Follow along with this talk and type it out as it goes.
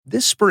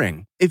This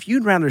spring, if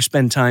you'd rather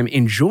spend time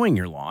enjoying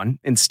your lawn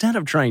instead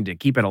of trying to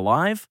keep it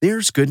alive,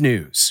 there's good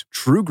news.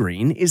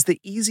 TruGreen is the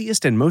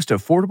easiest and most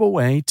affordable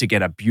way to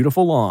get a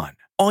beautiful lawn.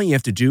 All you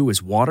have to do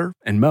is water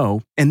and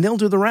mow, and they'll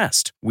do the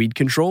rest. Weed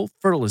control,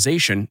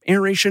 fertilization,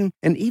 aeration,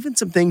 and even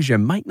some things you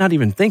might not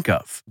even think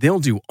of. They'll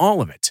do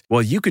all of it,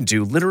 while you can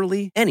do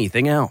literally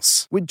anything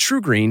else. With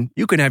TruGreen,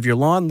 you can have your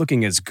lawn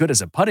looking as good as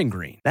a putting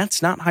green.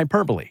 That's not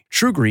hyperbole.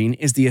 TruGreen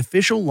is the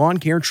official lawn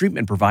care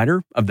treatment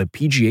provider of the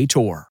PGA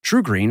Tour.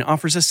 TruGreen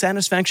offers a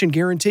satisfaction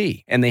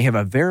guarantee, and they have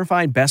a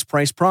verified best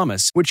price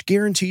promise, which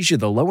guarantees you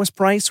the lowest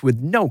price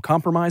with no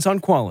compromise on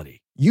quality.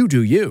 You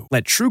do you.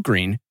 Let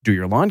TruGreen do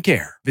your lawn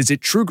care. Visit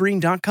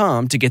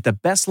TruGreen.com to get the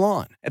best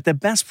lawn at the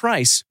best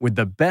price with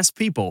the best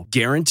people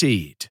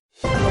guaranteed.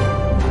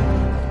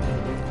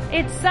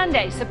 It's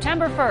Sunday,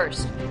 September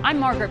 1st. I'm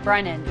Margaret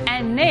Brennan,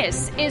 and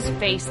this is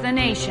Face the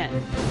Nation.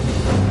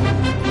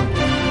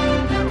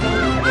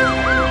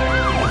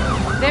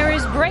 There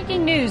is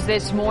breaking news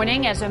this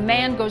morning as a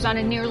man goes on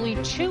a nearly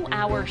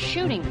 2-hour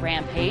shooting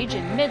rampage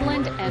in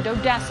Midland and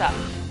Odessa,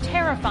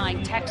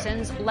 terrifying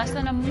Texans less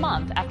than a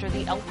month after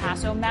the El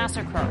Paso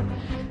massacre.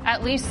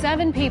 At least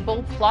 7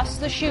 people plus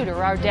the shooter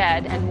are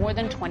dead and more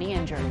than 20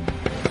 injured.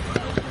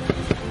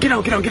 Get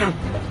on.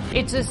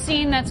 It's a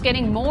scene that's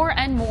getting more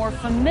and more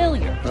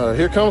familiar.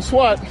 Here comes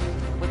SWAT.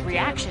 With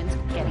reactions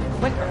getting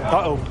quicker.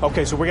 Uh-oh.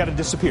 Okay, so we got to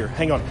disappear.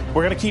 Hang on.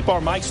 We're going to keep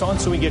our mics on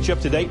so we can get you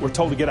up to date. We're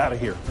told to get out of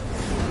here.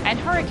 And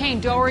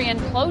Hurricane Dorian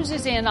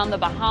closes in on the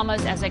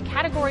Bahamas as a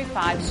Category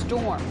 5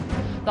 storm.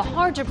 The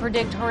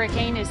hard-to-predict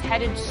hurricane is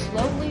headed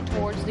slowly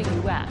towards the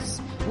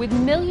U.S., with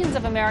millions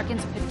of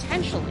Americans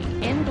potentially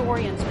in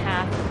Dorian's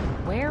path.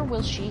 Where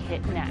will she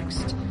hit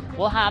next?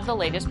 We'll have the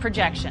latest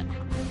projection.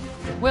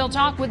 We'll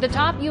talk with the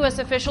top U.S.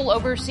 official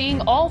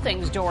overseeing all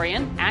things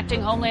Dorian,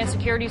 Acting Homeland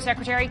Security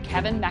Secretary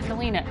Kevin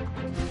McAleenan.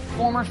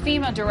 Former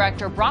FEMA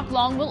Director Brock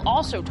Long will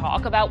also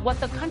talk about what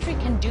the country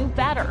can do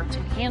better to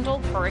handle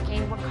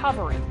hurricane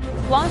recovery.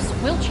 Plus,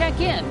 we'll check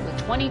in with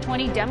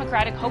 2020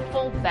 Democratic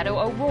hopeful Beto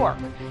O'Rourke.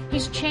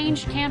 He's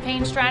changed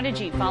campaign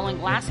strategy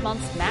following last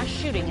month's mass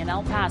shooting in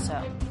El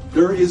Paso.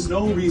 There is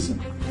no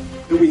reason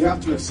that we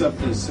have to accept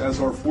this as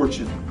our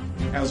fortune,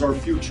 as our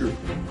future,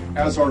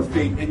 as our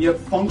fate, and yet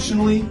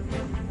functionally,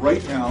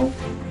 right now,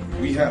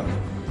 we have.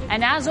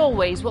 And as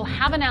always, we'll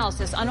have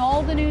analysis on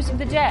all the news of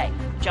the day,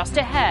 just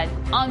ahead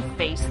on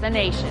Face the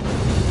Nation.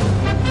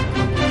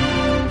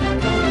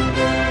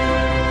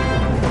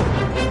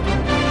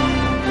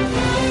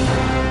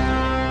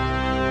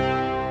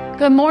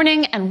 Good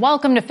morning and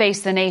welcome to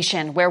Face the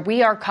Nation, where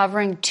we are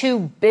covering 2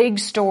 big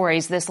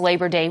stories this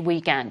Labor Day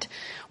weekend.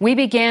 We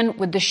begin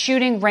with the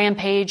shooting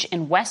rampage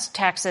in West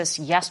Texas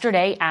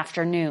yesterday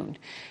afternoon.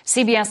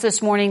 CBS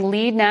This Morning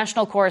lead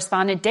national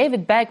correspondent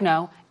David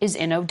Begnaud is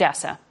in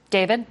Odessa.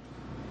 David?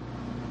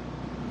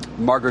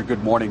 Margaret,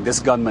 good morning.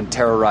 This gunman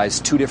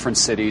terrorized 2 different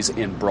cities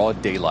in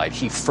broad daylight.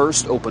 He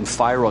first opened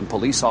fire on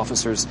police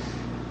officers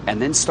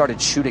and then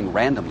started shooting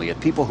randomly at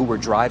people who were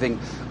driving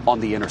on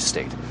the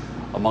interstate.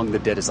 Among the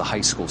dead is a high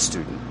school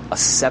student. A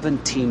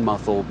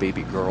 17-month-old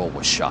baby girl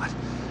was shot.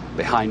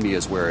 Behind me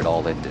is where it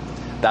all ended.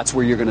 That's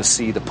where you're going to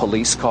see the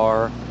police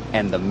car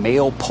and the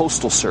mail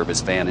postal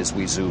service van as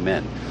we zoom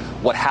in.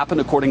 What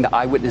happened, according to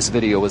eyewitness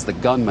video, is the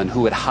gunman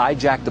who had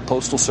hijacked the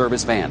postal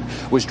service van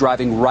was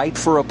driving right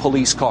for a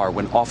police car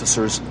when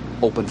officers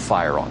opened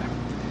fire on him.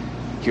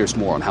 Here's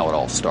more on how it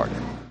all started.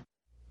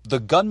 The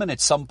gunman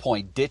at some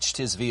point ditched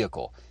his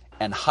vehicle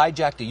and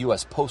hijacked a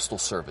U.S. Postal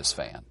Service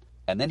van.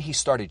 And then he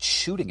started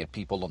shooting at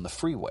people on the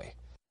freeway.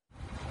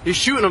 He's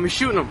shooting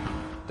them.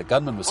 The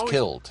gunman was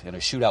killed in a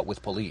shootout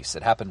with police.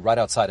 It happened right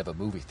outside of a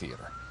movie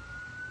theater.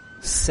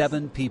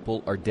 7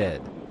 people are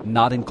dead,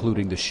 not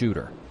including the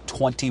shooter.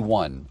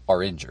 21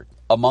 are injured.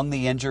 Among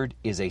the injured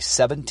is a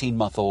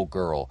 17-month-old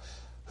girl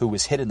who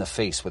was hit in the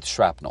face with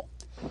shrapnel.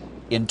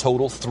 In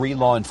total, 3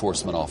 law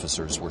enforcement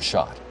officers were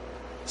shot.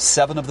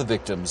 7 of the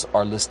victims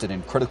are listed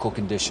in critical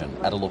condition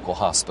at a local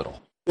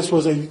hospital. This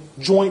was a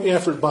joint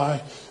effort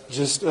by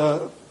just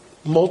a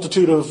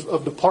multitude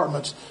of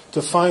departments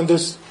to find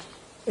this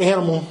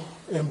animal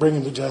and bring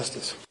him to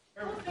justice.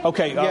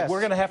 Okay, we're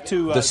going to have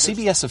to... The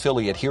CBS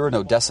affiliate here in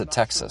Odessa,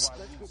 Texas,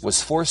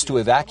 was forced to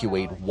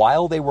evacuate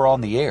while they were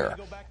on the air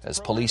as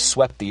police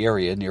swept the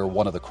area near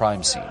one of the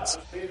crime scenes.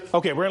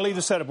 Okay, we're going to leave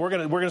the setup. We're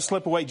going to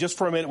slip away just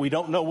for a minute. We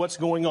don't know what's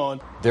going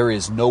on. There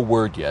is no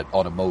word yet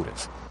on a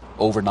motive.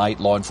 Overnight,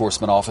 law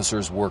enforcement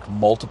officers worked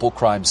multiple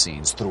crime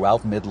scenes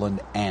throughout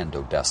Midland and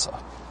Odessa.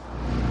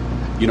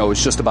 You know,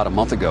 it's just about a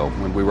month ago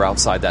when we were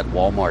outside that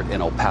Walmart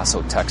in El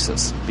Paso,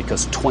 Texas,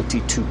 because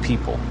 22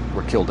 people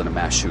were killed in a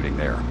mass shooting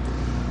there.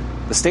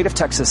 The state of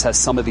Texas has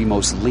some of the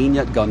most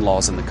lenient gun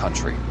laws in the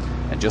country.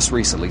 And just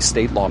recently,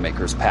 state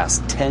lawmakers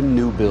passed 10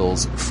 new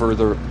bills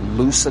further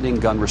loosening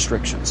gun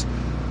restrictions.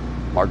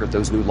 Margaret,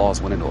 those new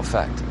laws went into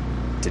effect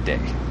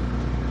today.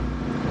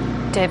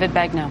 David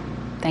Begnaud,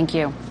 thank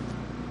you.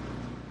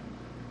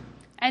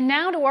 And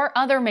now to our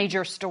other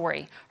major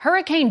story.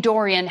 Hurricane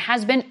Dorian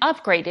has been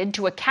upgraded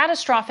to a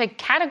catastrophic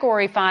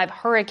Category 5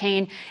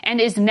 hurricane and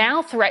is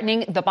now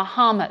threatening the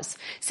Bahamas.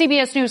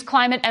 CBS News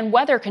climate and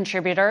weather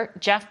contributor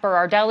Jeff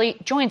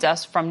Berardelli joins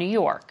us from New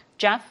York.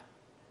 Jeff?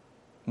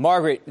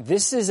 Margaret,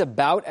 this is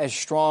about as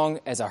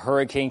strong as a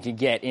hurricane could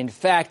get. In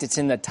fact, it's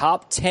in the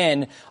top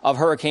 10 of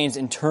hurricanes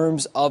in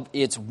terms of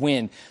its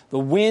wind. The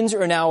winds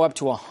are now up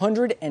to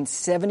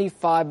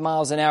 175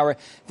 miles an hour.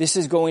 This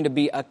is going to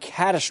be a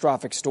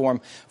catastrophic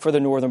storm for the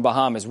northern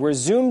Bahamas. We're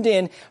zoomed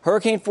in.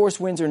 Hurricane-force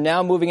winds are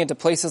now moving into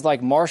places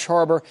like Marsh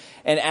Harbor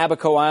and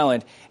Abaco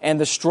Island. And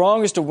the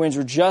strongest of winds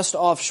are just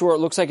offshore. It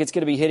looks like it's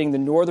going to be hitting the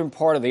northern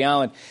part of the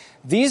island.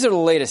 These are the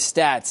latest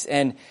stats,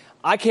 and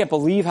I can't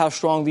believe how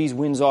strong these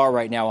winds are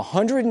right now.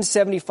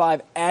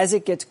 175 as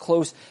it gets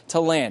close to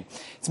land.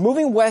 It's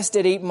moving west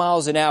at 8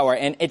 miles an hour,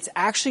 and it's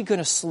actually going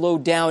to slow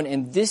down,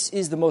 and this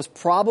is the most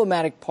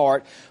problematic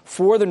part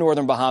for the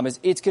northern Bahamas.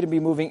 It's going to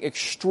be moving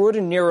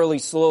extraordinarily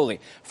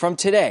slowly. From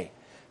today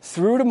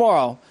through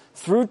tomorrow,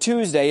 through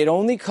Tuesday, it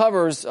only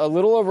covers a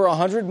little over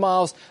 100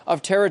 miles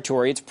of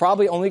territory. It's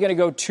probably only going to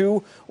go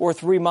 2 or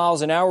 3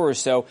 miles an hour or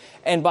so.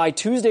 And by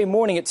Tuesday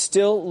morning, it's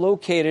still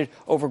located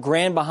over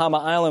Grand Bahama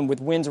Island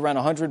with winds around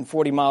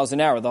 140 miles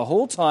an hour. The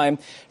whole time,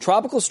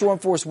 tropical storm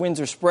force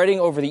winds are spreading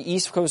over the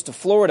east coast of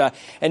Florida.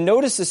 And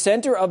notice the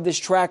center of this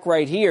track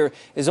right here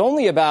is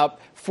only about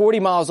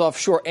 40 miles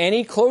offshore.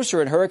 Any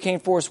closer and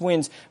hurricane-force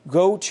winds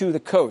go to the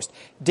coast.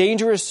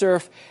 Dangerous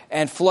surf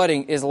and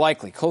flooding is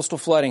likely, coastal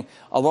flooding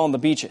along the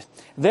beaches.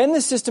 Then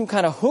the system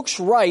kind of hooks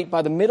right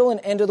by the middle and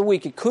end of the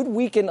week. It could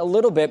weaken a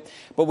little bit,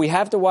 but we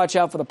have to watch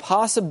out for the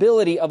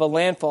possibility of a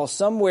landfall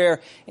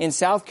somewhere in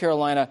South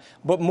Carolina,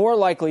 but more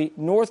likely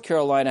North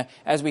Carolina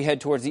as we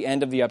head towards the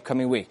end of the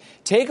upcoming week.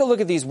 Take a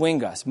look at these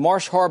wind gusts.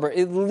 Marsh Harbor,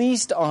 at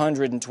least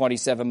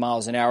 127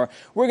 miles an hour.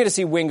 We're going to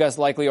see wind gusts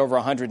likely over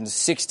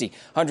 160,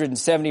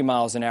 170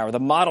 miles an hour. The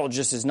model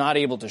just is not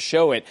able to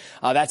show it.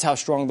 That's how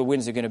strong the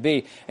winds are going to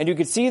be. And you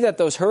can see that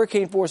those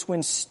hurricane-force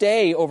winds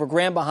stay over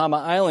Grand Bahama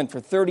Island for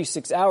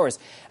 36 hours.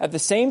 At the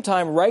same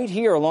time, right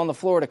here along the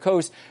Florida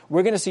coast,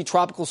 we're going to see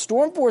tropical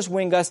storm-force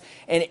wind gusts,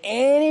 and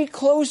any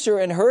closer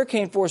and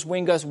hurricane-force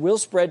wind gusts will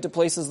spread to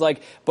places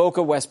like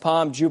Boca, West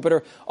Palm,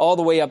 Jupiter, all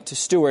the way up to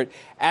Stewart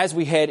as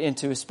we head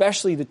into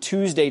especially the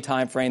Tuesday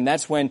time frame.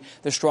 That's when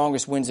the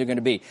strongest winds are going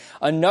to be.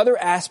 Another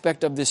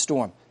aspect of this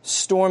storm,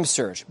 storm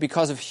surge,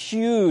 because of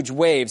huge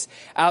waves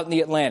out in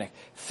the Atlantic.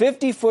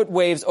 50-foot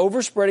waves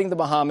overspreading the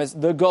Bahamas,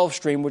 the Gulf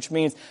Stream, which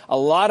means a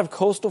lot of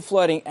coastal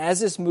flooding as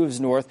this moves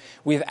north.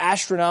 We have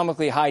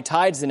astronomically high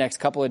tides the next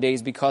couple of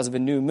days because of a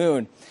new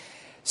moon.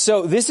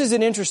 So this is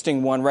an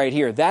interesting one right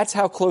here. That's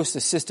how close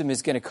the system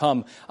is going to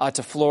come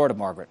to Florida,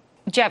 Margaret.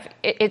 Jeff,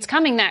 it's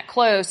coming that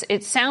close.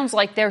 It sounds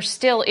like there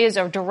still is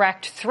a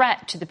direct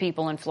threat to the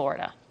people in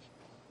Florida.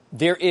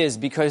 There is,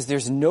 because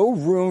there's no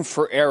room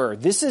for error.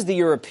 This is the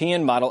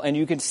European model, and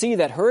you can see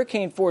that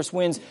hurricane-force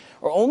winds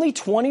are only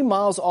 20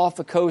 miles off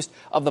the coast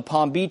of the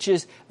Palm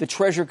Beaches, the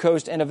Treasure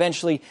Coast, and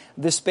eventually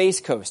the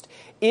Space Coast.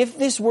 If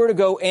this were to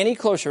go any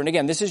closer, and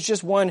again, this is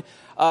just one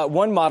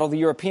model, the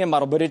European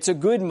model, but it's a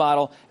good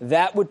model,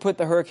 that would put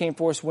the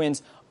hurricane-force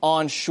winds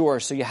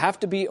onshore. So you have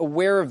to be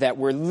aware of that.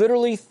 We're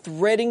literally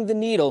threading the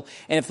needle,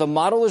 and if the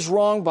model is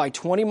wrong by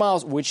 20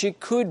 miles, which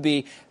it could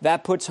be,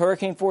 that puts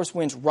hurricane-force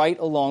winds right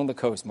along the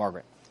coast,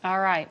 Margaret. All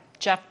right.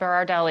 Jeff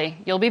Berardelli,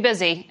 you'll be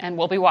busy, and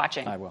we'll be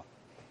watching. I will.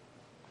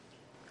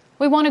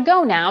 We want to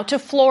go now to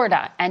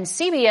Florida and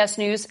CBS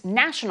News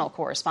national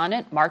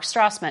correspondent Mark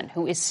Strassman,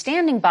 who is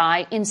standing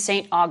by in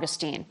St.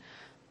 Augustine.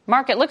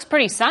 Mark, it looks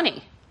pretty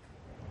sunny.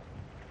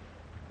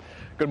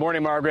 Good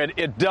morning, Margaret.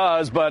 It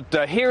does,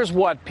 but here's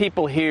what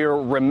people here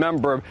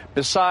remember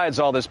besides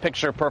all this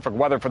picture-perfect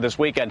weather for this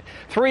weekend.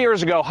 3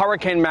 years ago,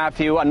 Hurricane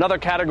Matthew, another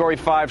Category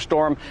 5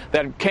 storm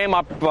that came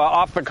up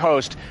off the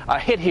coast,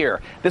 hit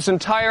here. This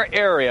entire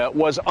area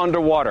was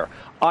underwater.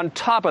 On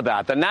top of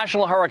that, the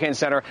National Hurricane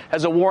Center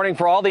has a warning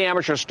for all the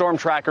amateur storm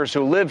trackers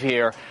who live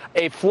here.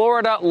 A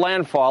Florida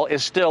landfall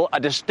is still a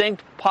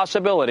distinct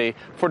possibility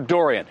for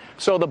Dorian.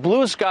 So the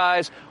blue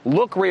skies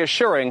look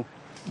reassuring,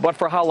 but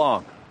for how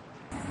long?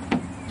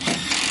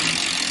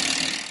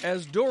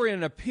 As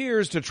Dorian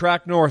appears to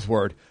track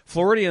northward,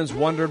 Floridians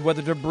wondered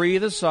whether to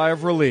breathe a sigh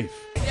of relief.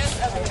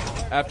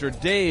 After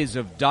days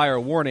of dire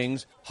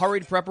warnings,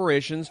 hurried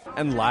preparations,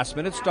 and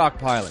last-minute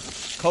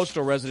stockpiling,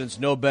 coastal residents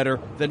know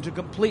better than to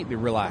completely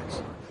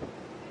relax.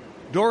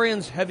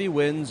 Dorian's heavy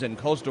winds and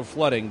coastal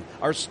flooding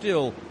are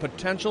still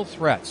potential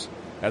threats,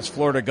 as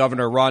Florida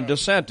Governor Ron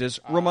DeSantis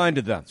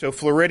reminded them. So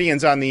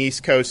Floridians on the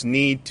East Coast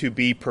need to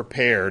be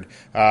prepared.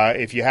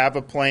 If you have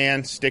a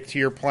plan, stick to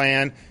your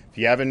plan. If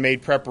you haven't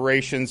made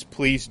preparations,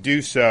 please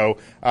do so.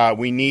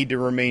 We need to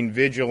remain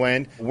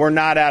vigilant. We're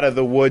not out of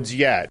the woods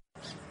yet.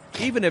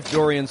 Even if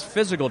Dorian's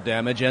physical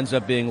damage ends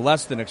up being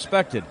less than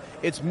expected,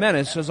 its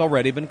menace has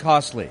already been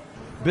costly.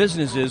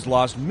 Businesses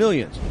lost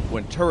millions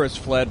when tourists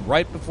fled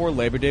right before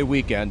Labor Day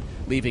weekend,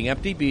 leaving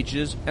empty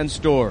beaches and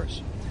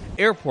stores.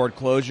 Airport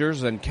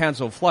closures and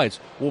canceled flights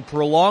will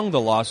prolong the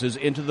losses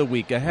into the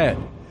week ahead.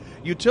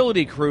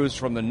 Utility crews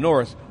from the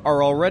north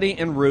are already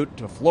en route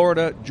to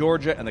Florida,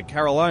 Georgia, and the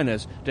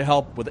Carolinas to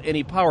help with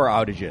any power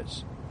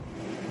outages.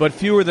 But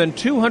fewer than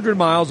 200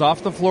 miles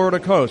off the Florida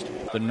coast,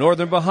 the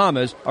northern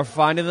Bahamas are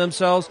finding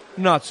themselves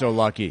not so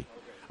lucky.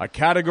 A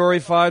Category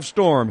 5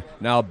 storm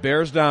now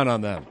bears down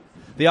on them.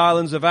 The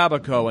islands of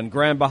Abaco and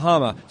Grand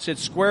Bahama sit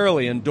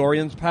squarely in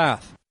Dorian's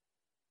path.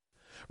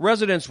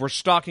 Residents were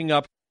stocking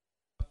up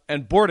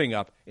and boarding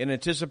up in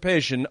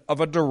anticipation of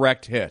a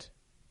direct hit.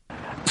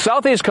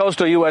 Southeast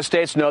coastal U.S.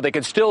 states know they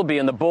could still be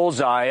in the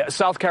bullseye.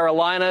 South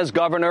Carolina's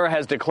governor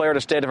has declared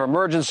a state of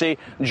emergency.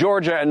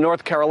 Georgia and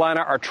North Carolina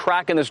are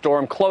tracking the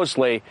storm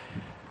closely.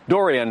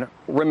 Dorian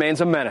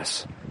remains a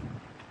menace.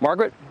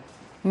 Margaret?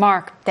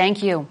 Mark,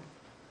 thank you.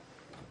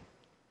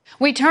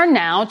 We turn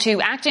now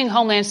to Acting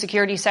Homeland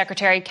Security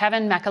Secretary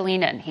Kevin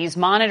McAleenan. He's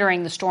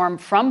monitoring the storm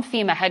from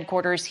FEMA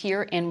headquarters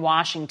here in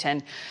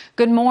Washington.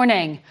 Good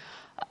morning.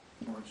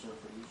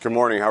 Good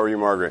morning. How are you,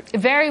 Margaret?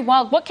 Very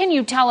well. What can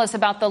you tell us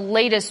about the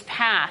latest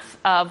path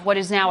of what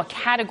is now a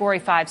Category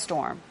 5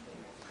 storm?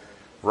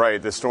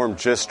 Right. The storm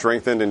just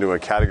strengthened into a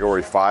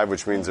Category 5,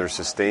 which means there's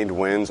sustained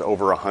winds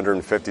over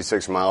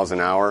 156 miles an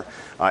hour.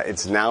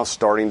 It's now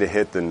starting to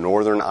hit the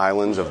northern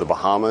islands of the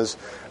Bahamas,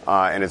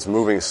 and it's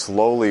moving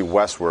slowly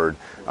westward.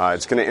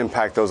 It's going to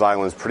impact those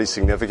islands pretty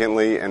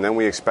significantly, and then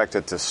we expect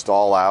it to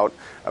stall out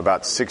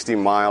about 60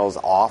 miles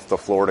off the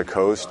Florida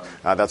coast.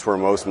 That's where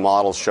most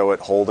models show it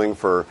holding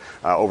for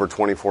over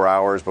 24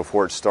 hours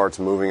before it starts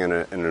moving in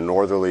a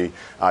northerly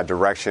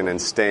direction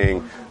and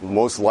staying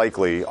most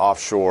likely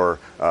offshore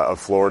of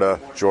Florida,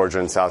 Georgia,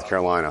 and South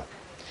Carolina.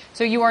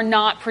 So you are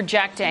not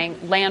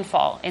projecting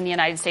landfall in the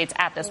United States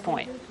at this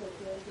point?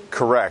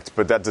 Correct,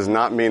 but that does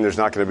not mean there's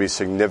not going to be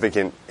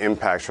significant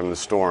impacts from the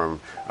storm.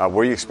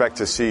 We expect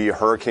to see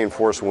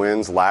hurricane-force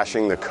winds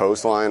lashing the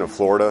coastline of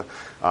Florida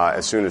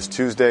as soon as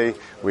Tuesday.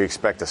 We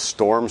expect a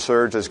storm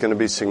surge that's going to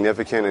be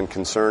significant and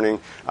concerning,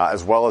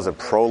 as well as a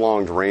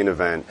prolonged rain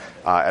event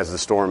as the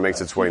storm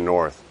makes its way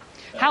north.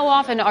 How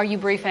often are you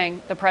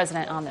briefing the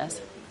president on this?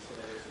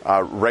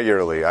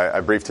 Regularly.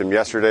 I briefed him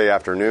yesterday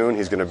afternoon.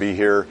 He's going to be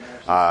here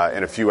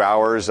in a few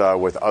hours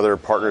with other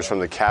partners from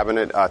the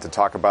cabinet to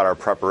talk about our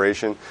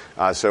preparation.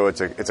 So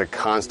it's a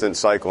constant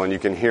cycle, and you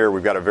can hear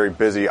we've got a very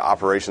busy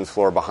operations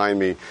floor behind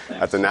me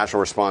at the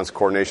National Response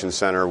Coordination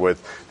Center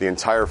with the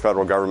entire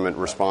federal government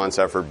response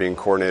effort being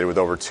coordinated with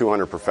over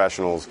 200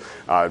 professionals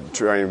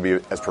trying to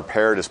be as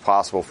prepared as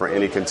possible for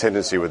any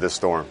contingency with this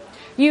storm.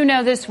 You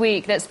know this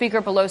week that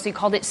Speaker Pelosi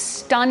called it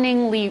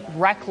stunningly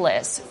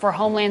reckless for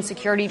Homeland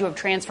Security to have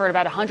transferred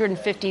about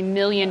 $150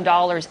 million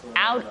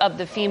out of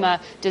the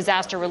FEMA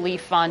Disaster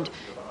Relief Fund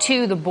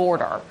to the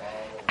border.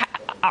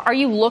 Are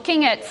you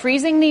looking at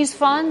freezing these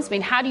funds? I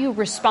mean, how do you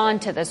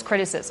respond to this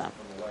criticism?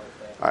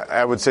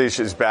 I would say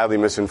she's badly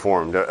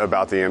misinformed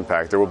about the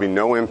impact. There will be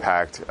no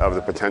impact of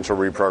the potential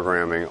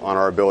reprogramming on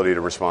our ability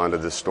to respond to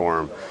this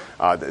storm.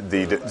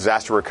 The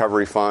Disaster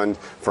Recovery Fund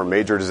for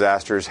major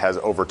disasters has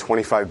over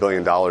 $25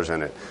 billion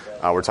in it.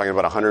 We're talking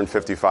about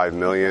 $155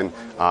 million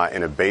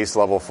in a base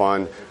level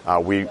fund.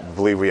 We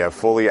believe we have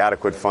fully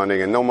adequate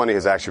funding, and no money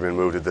has actually been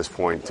moved at this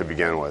point to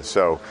begin with.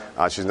 So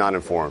she's not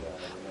informed.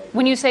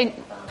 When you say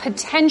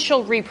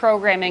potential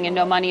reprogramming and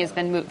no money has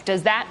been moved,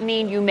 does that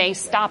mean you may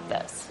stop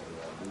this?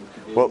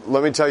 Well,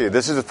 let me tell you,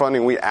 this is the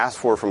funding we asked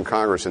for from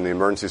Congress in the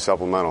emergency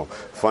supplemental,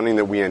 funding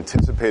that we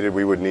anticipated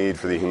we would need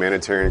for the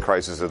humanitarian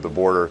crisis at the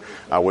border,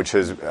 which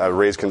has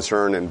raised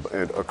concern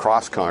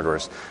across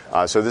Congress.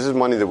 So this is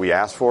money that we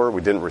asked for,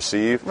 we didn't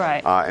receive.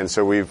 Right. And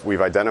so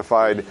we've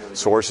identified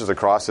sources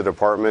across the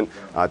department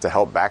to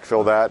help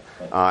backfill that,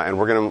 and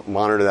we're going to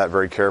monitor that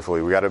very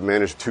carefully. We've got to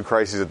manage two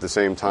crises at the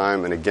same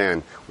time, and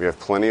again, we have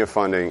plenty of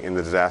funding in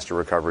the Disaster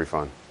Recovery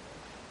Fund.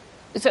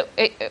 So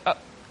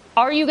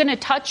are you going to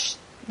touch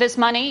this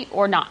money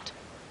or not?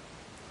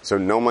 So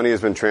no money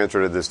has been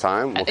transferred at this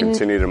time. We'll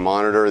continue to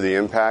monitor the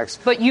impacts.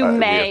 But you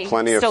may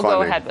still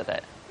go ahead with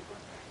it.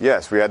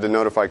 Yes, we had to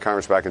notify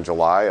Congress back in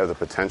July of the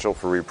potential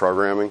for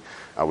reprogramming.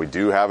 We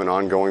do have an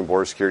ongoing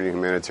border security and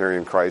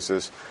humanitarian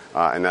crisis,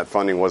 and that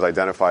funding was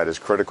identified as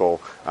critical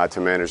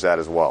to manage that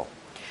as well.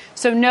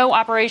 So no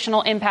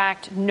operational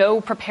impact, no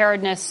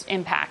preparedness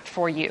impact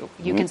for you.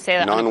 You can say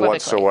that unequivocally. None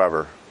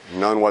whatsoever.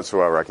 None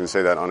whatsoever. I can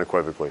say that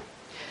unequivocally.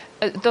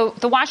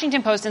 The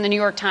Washington Post and the New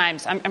York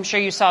Times, I'm sure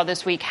you saw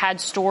this week,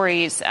 had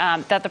stories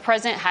that the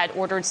president had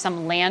ordered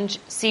some land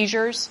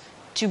seizures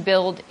to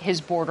build his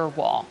border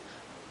wall.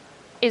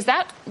 Is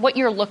that what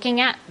you're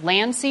looking at,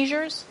 land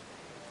seizures?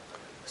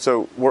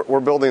 So we're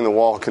building the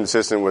wall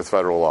consistent with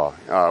federal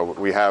law.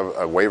 We have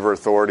a waiver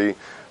authority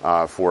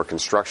for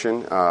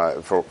construction,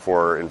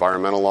 for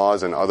environmental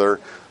laws and other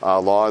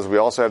laws. We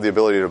also have the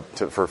ability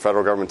for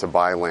federal government to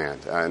buy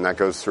land, and that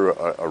goes through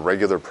a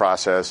regular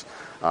process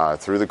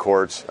through the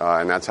courts,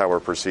 and that's how we're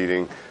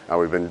proceeding.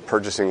 We've been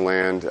purchasing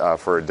land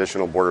for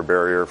additional border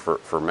barrier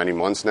for many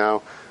months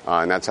now,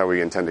 and that's how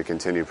we intend to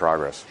continue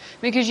progress.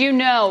 Because you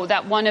know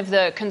that one of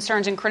the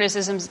concerns and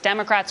criticisms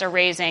Democrats are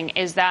raising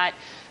is that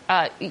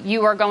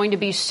you are going to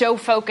be so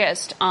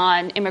focused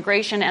on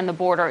immigration and the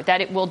border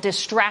that it will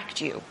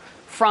distract you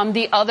from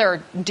the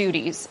other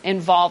duties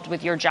involved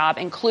with your job,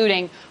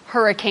 including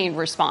hurricane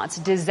response,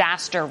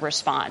 disaster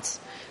response.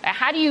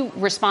 How do you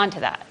respond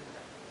to that?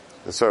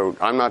 So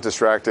I'm not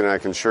distracted, and I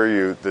can assure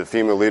you that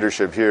FEMA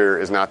leadership here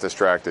is not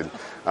distracted.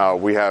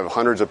 We have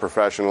hundreds of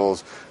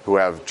professionals who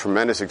have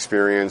tremendous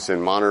experience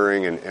in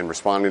monitoring and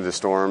responding to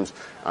storms,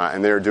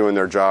 and they're doing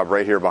their job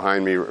right here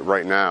behind me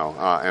right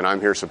now, and I'm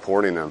here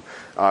supporting them.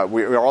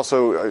 We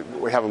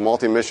have a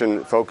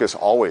multi-mission focus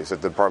always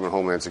at the Department of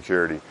Homeland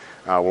Security.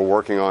 We're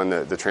working on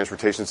the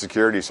transportation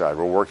security side.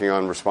 We're working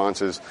on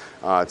responses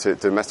to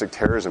domestic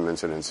terrorism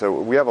incidents.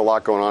 So we have a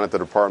lot going on at the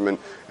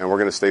department, and we're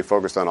going to stay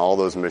focused on all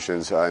those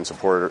missions in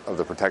support of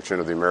the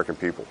protection of the American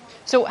people.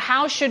 So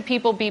how should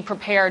people be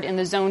prepared in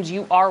the zones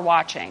you are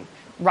watching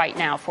right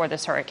now for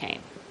this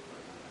hurricane?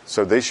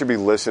 So they should be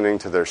listening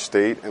to their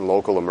state and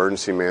local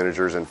emergency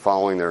managers and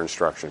following their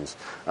instructions.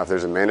 If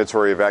there's a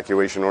mandatory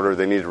evacuation order,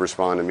 they need to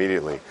respond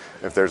immediately.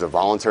 If there's a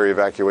voluntary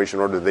evacuation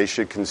order, they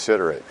should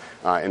consider it.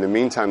 In the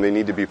meantime, they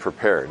need to be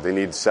prepared. They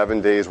need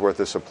 7 days worth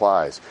of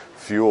supplies,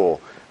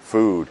 fuel,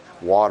 food,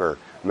 water,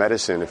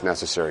 medicine if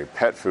necessary,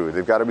 pet food.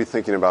 They've got to be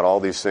thinking about all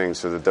these things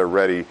so that they're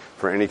ready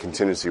for any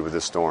contingency with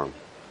this storm.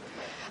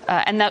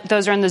 And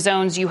those are in the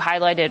zones you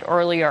highlighted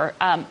earlier.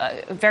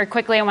 Very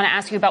quickly, I want to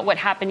ask you about what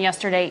happened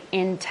yesterday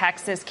in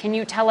Texas. Can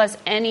you tell us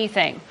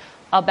anything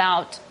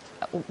about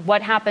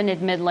what happened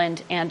in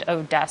Midland and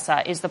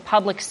Odessa? Is the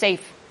public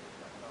safe?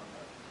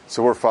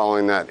 So we're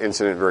following that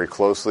incident very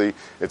closely.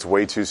 It's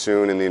way too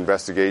soon in the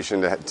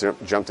investigation to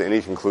jump to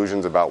any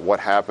conclusions about what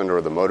happened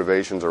or the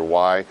motivations or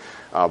why.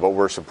 But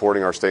we're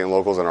supporting our state and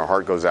locals, and our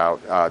heart goes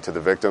out to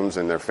the victims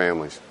and their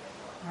families.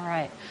 All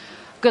right.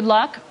 Good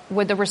luck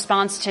with the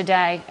response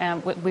today,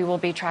 and we will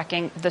be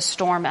tracking the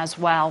storm as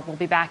well. We'll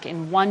be back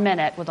in 1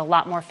 minute with a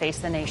lot more Face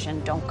the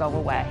Nation. Don't go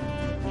away.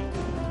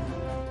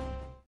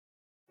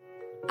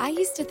 I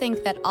used to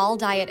think that all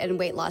diet and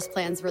weight loss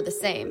plans were the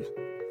same.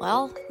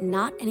 Well,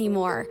 not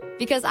anymore,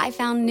 because I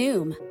found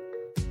Noom.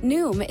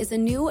 Noom is a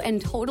new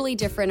and totally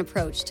different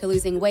approach to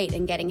losing weight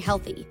and getting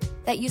healthy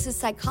that uses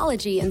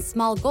psychology and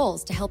small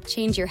goals to help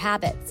change your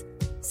habits.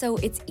 So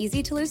it's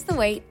easy to lose the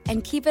weight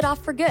and keep it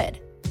off for good.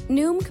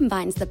 Noom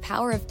combines the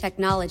power of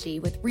technology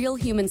with real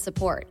human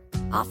support,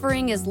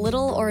 offering as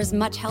little or as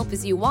much help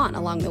as you want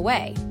along the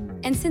way.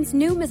 And since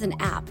Noom is an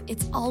app,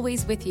 it's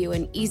always with you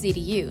and easy to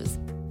use,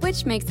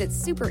 which makes it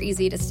super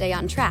easy to stay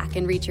on track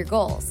and reach your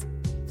goals.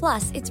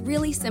 Plus, it's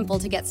really simple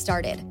to get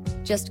started.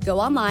 Just go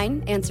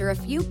online, answer a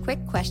few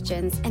quick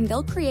questions, and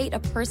they'll create a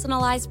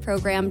personalized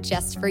program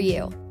just for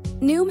you.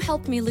 Noom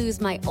helped me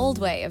lose my old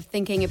way of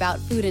thinking about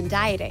food and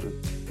dieting.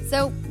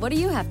 So what do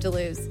you have to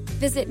lose?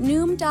 Visit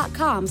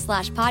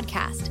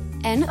Noom.com/podcast,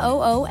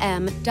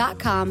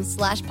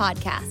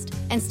 NOOM.com/podcast,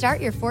 and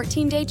start your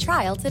 14-day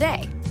trial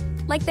today.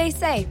 Like they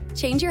say,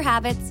 change your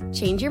habits,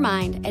 change your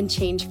mind, and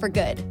change for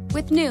good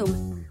with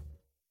Noom.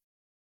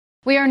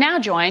 We are now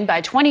joined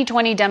by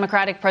 2020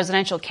 Democratic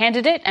presidential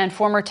candidate and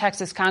former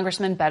Texas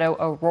Congressman Beto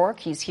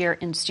O'Rourke. He's here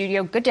in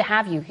studio. Good to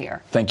have you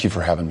here. Thank you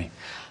for having me.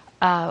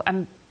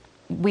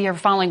 We are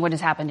following what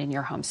has happened in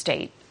your home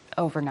state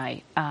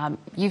overnight.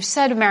 You've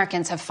said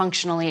Americans have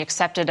functionally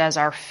accepted as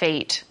our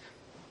fate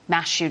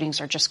mass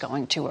shootings are just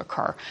going to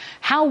occur.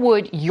 How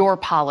would your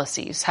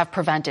policies have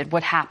prevented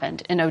what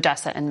happened in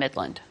Odessa and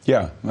Midland?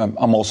 Yeah,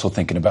 I'm also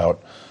thinking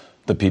about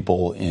the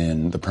people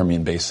in the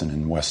Permian Basin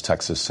in West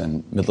Texas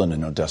and Midland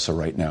and Odessa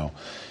right now.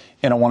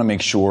 And I want to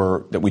make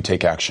sure that we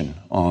take action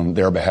on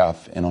their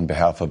behalf and on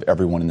behalf of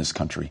everyone in this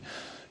country.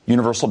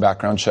 Universal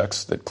background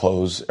checks that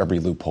close every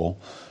loophole.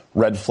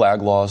 Red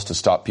flag laws to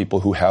stop people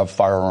who have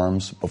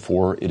firearms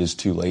before it is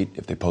too late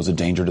if they pose a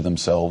danger to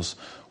themselves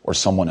or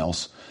someone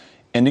else.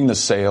 Ending the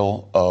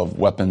sale of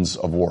weapons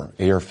of war,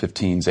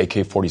 AR-15s,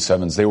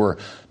 AK-47s. They were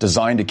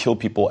designed to kill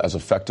people as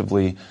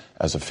effectively,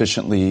 as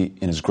efficiently,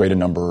 in as great a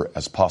number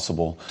as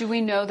possible. Do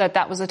we know that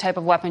that was the type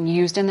of weapon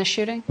used in the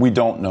shooting? We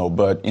don't know,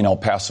 but in El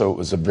Paso, it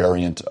was a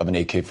variant of an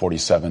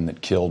AK-47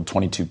 that killed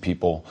 22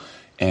 people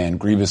and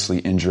grievously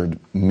injured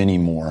many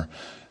more.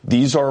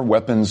 These are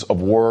weapons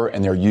of war,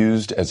 and they're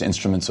used as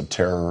instruments of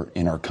terror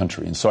in our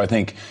country. And so I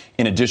think,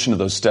 in addition to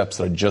those steps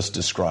that I just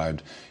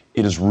described,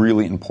 it is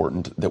really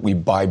important that we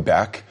buy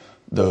back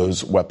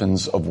those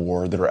weapons of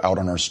war that are out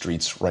on our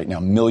streets right now,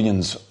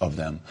 millions of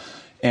them,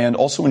 and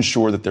also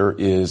ensure that there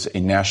is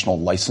a national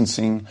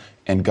licensing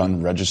and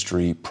gun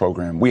registry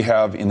program. We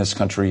have in this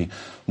country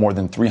more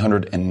than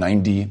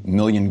 390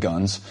 million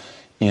guns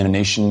in a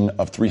nation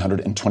of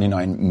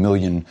 329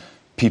 million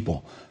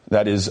people.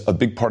 That is a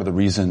big part of the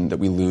reason that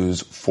we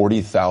lose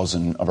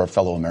 40,000 of our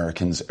fellow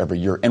Americans every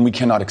year. And we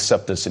cannot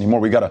accept this anymore.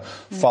 We got to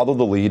follow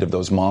the lead of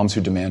those moms who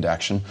demand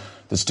action,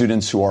 the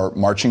students who are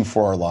marching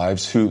for our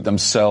lives, who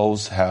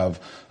themselves have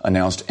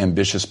announced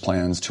ambitious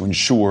plans to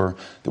ensure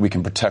that we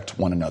can protect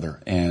one another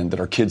and that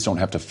our kids don't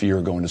have to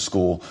fear going to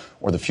school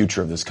or the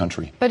future of this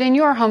country. But in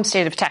your home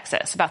state of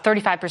Texas, about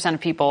 35% of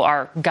people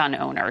are gun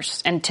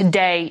owners. And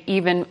today,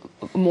 even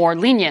more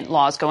lenient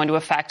laws go into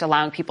effect,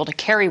 allowing people to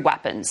carry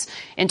weapons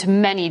into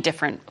many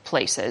different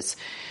places.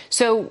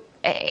 So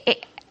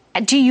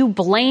Do you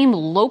blame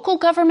local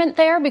government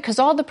there? Because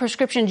all the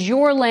prescriptions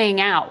you're laying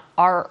out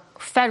are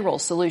federal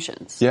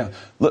solutions. Yeah,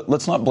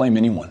 let's not blame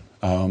anyone.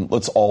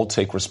 Let's all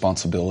take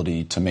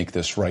responsibility to make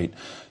this right.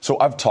 So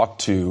I've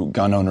talked to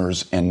gun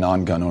owners and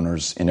non-gun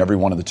owners in every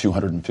one of the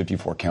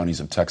 254 counties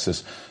of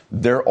Texas.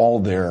 They're all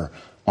there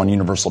on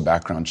universal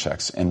background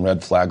checks and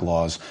red flag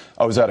laws.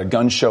 I was at a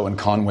gun show in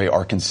Conway,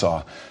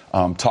 Arkansas,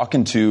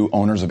 talking to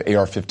owners of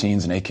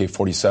AR-15s and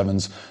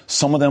AK-47s.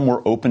 Some of them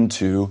were open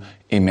to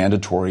a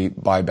mandatory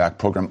buyback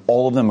program.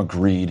 All of them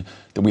agreed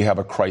that we have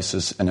a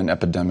crisis and an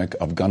epidemic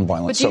of gun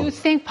violence. But do you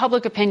think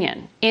public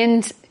opinion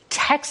in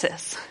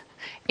Texas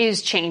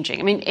is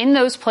changing? I mean, in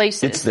those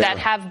places that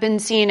have been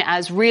seen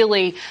as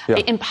really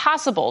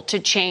impossible to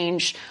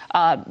change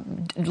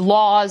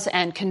laws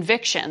and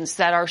convictions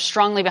that are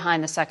strongly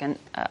behind the Second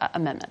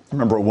Amendment. I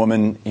remember a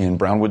woman in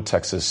Brownwood,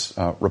 Texas,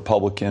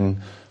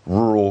 Republican,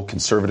 rural,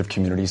 conservative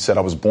community, said,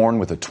 I was born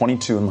with a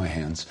 .22 in my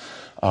hands,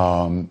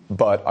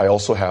 but I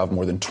also have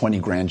more than 20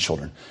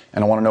 grandchildren,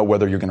 and I want to know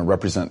whether you're going to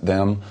represent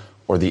them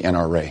or the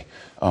NRA.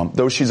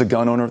 Though she's a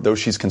gun owner, though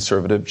she's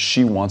conservative,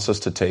 she wants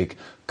us to take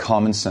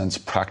common sense,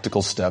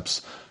 practical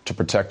steps to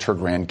protect her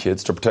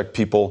grandkids, to protect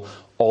people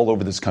all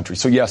over this country.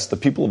 So yes, the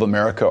people of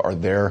America are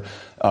there.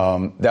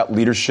 That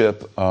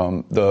leadership,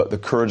 the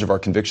courage of our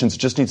convictions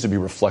just needs to be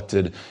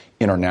reflected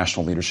in our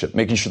national leadership,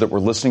 making sure that we're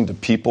listening to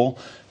people,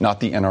 not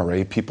the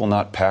NRA, people,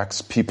 not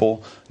PACs,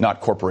 people,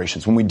 not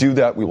corporations. When we do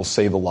that, we will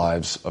save the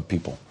lives of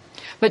people.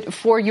 But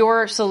for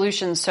your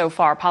solutions so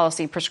far,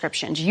 policy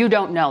prescriptions, you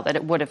don't know that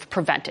it would have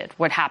prevented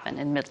what happened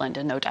in Midland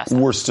and Odessa.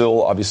 We're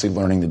still obviously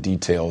learning the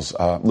details.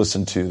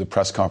 Listened to the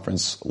press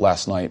conference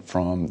last night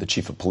from the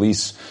chief of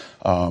police,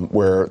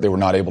 where they were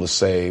not able to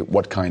say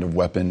what kind of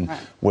weapon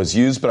was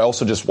used. But I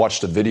also just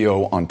watched a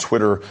video on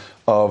Twitter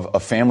of a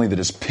family that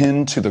is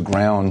pinned to the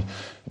ground.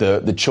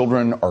 The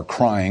children are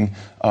crying.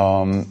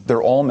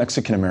 They're all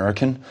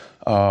Mexican-American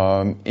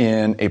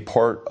in a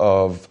part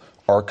of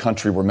our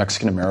country where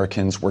Mexican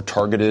Americans were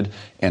targeted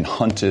and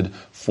hunted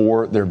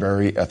for their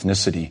very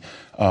ethnicity.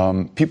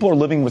 People are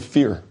living with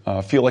fear,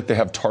 feel like they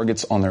have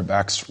targets on their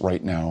backs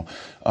right now.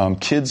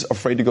 Kids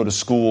afraid to go to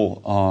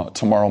school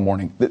tomorrow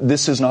morning.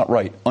 This is not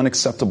right,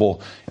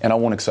 unacceptable, and I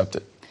won't accept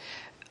it.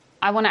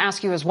 I want to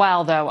ask you as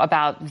well, though,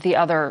 about the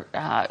other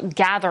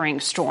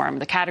gathering storm,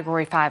 the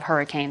Category 5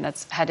 hurricane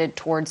that's headed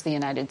towards the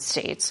United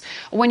States.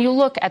 When you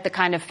look at the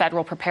kind of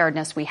federal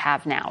preparedness we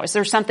have now, is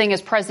there something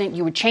as president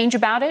you would change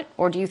about it,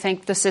 or do you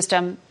think the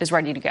system is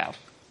ready to go?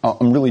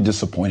 I'm really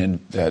disappointed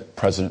that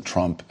President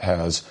Trump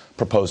has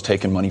proposed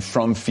taking money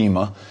from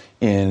FEMA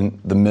in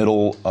the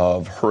middle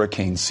of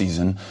hurricane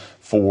season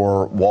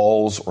for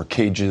walls or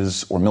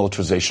cages or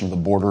militarization of the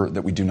border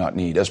that we do not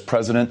need. As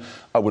president,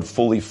 I would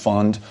fully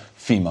fund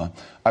FEMA.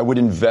 I would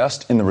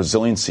invest in the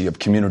resiliency of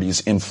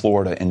communities in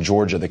Florida and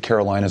Georgia, the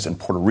Carolinas and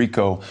Puerto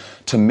Rico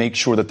to make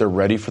sure that they're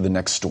ready for the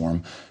next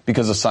storm,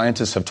 because the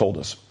scientists have told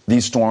us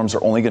these storms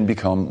are only going to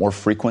become more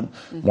frequent,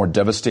 more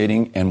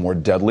devastating, and more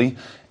deadly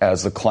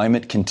as the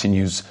climate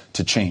continues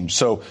to change.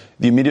 So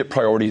the immediate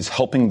priority is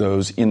helping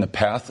those in the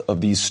path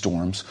of these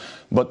storms,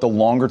 but the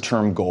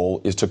longer-term goal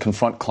is to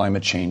confront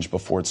climate change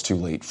before it's too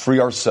late, free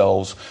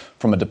ourselves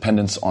from a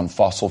dependence on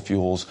fossil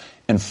fuels,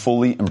 and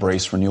fully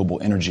embrace renewable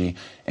energy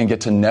and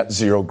get to net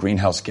zero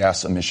greenhouse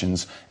gas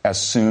emissions as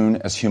soon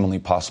as humanly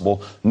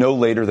possible, no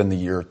later than the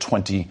year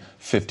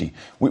 2050.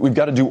 We've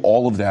got to do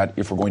all of that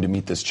if we're going to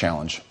meet this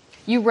challenge.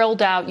 You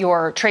rolled out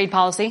your trade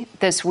policy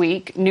this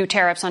week. New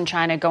tariffs on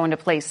China go into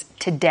place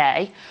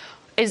today.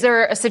 Is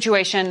there a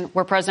situation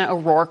where President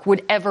O'Rourke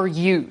would ever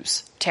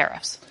use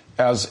tariffs?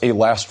 As a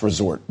last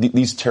resort,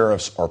 these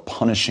tariffs are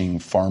punishing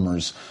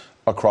farmers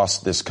across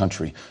this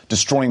country,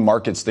 destroying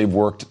markets they've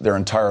worked their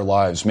entire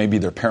lives, maybe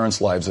their parents'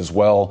 lives as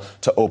well,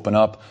 to open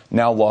up,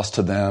 now lost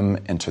to them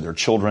and to their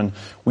children.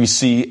 We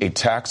see a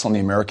tax on the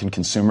American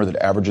consumer that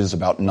averages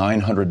about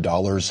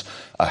 $900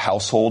 a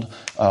household,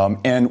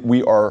 and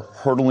we are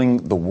hurtling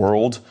the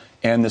world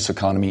and this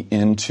economy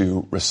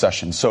into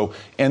recession. So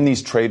end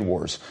these trade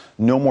wars,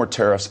 no more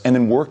tariffs, and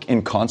then work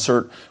in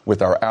concert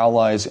with our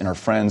allies and our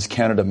friends,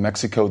 Canada,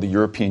 Mexico, the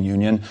European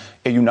Union,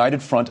 a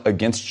united front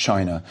against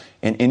China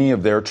and any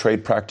of their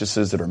trade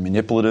practices that are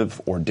manipulative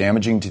or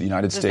damaging to the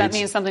United States. Does that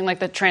mean something like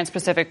the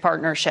Trans-Pacific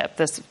Partnership,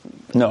 this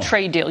No.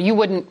 trade deal? You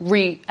wouldn't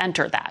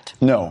re-enter that?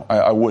 No,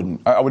 I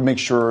wouldn't. I would make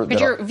sure Because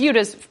that you're viewed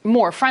as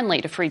more friendly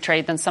to free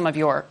trade than some of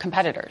your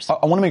competitors.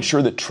 I want to make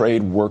sure that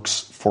trade works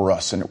for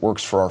us and it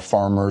works for our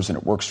farmers and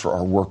it works for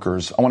our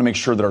workers. I want to make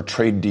sure that our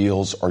trade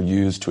deals are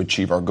used to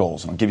achieve our goals.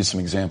 And I'll give you some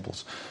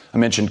examples. I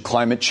mentioned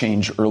climate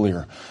change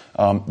earlier.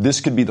 This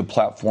could be the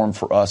platform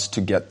for us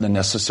to get the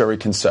necessary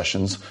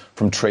concessions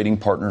from trading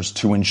partners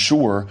to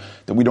ensure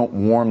that we don't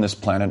warm this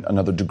planet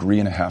another 1.5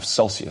 degrees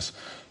Celsius.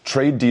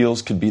 Trade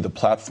deals could be the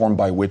platform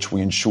by which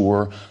we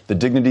ensure the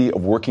dignity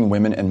of working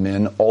women and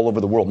men all over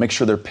the world. Make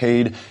sure they're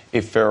paid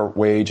a fair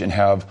wage and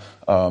have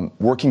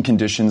working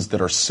conditions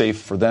that are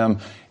safe for them.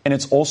 And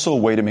it's also a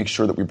way to make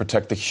sure that we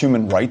protect the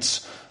human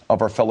rights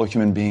of our fellow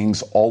human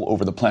beings all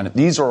over the planet.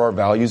 These are our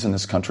values in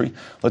this country.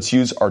 Let's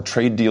use our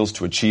trade deals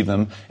to achieve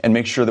them and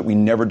make sure that we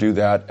never do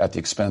that at the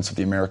expense of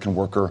the American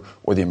worker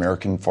or the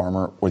American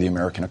farmer or the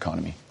American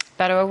economy.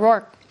 Beto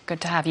O'Rourke,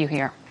 good to have you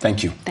here.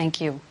 Thank you. Thank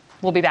you.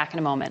 We'll be back in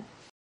a moment.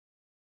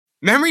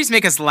 Memories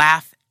make us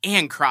laugh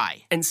and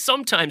cry. And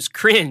sometimes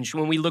cringe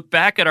when we look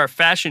back at our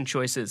fashion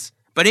choices.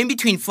 But in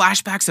between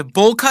flashbacks of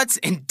bowl cuts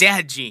and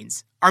dad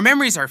jeans, our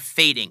memories are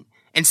fading,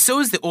 and so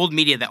is the old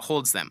media that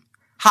holds them.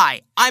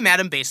 Hi, I'm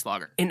Adam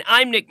Baselogger. And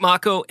I'm Nick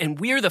Mako, and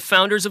we're the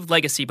founders of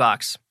Legacy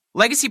Box.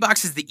 Legacy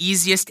Box is the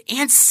easiest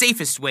and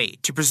safest way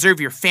to preserve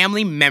your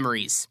family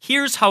memories.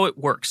 Here's how it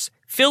works.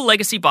 Fill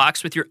Legacy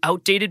Box with your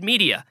outdated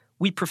media.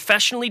 We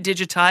professionally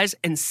digitize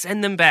and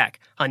send them back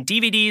on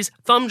DVDs,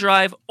 thumb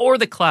drive, or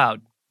the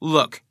cloud.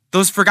 Look,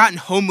 those forgotten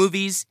home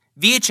movies,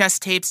 VHS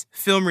tapes,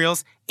 film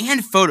reels,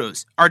 and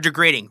photos are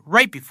degrading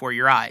right before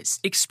your eyes.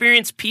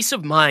 Experience peace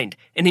of mind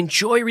and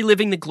enjoy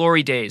reliving the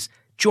glory days.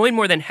 Join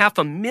more than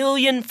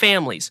 500,000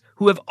 families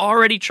who have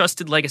already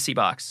trusted Legacy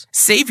Box.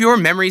 Save your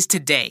memories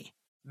today.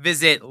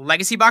 Visit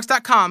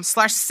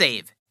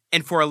legacybox.com/save,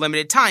 and for a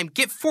limited time,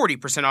 get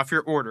 40% off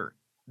your order.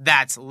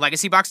 That's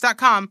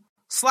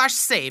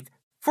legacybox.com/save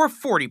for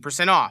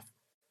 40% off.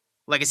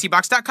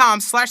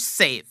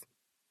 legacybox.com/save.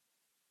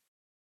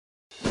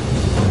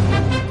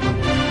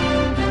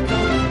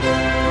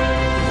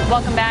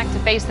 Welcome back to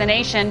Face the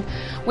Nation.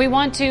 We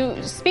want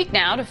to speak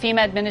now to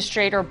FEMA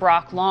Administrator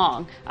Brock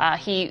Long.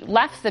 He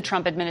left the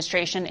Trump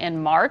administration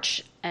in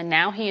March, and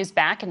now he is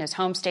back in his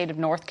home state of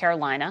North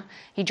Carolina.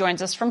 He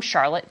joins us from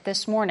Charlotte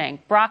this morning.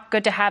 Brock,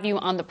 good to have you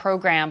on the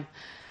program.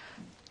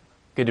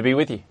 Good to be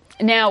with you.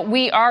 Now,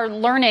 we are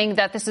learning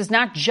that this is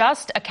not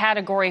just a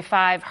Category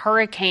 5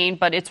 hurricane,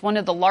 but it's one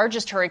of the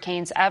largest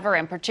hurricanes ever,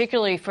 and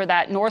particularly for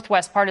that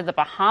northwest part of the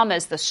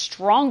Bahamas, the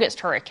strongest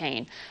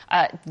hurricane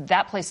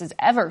that place has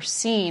ever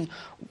seen.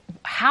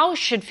 How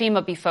should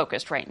FEMA be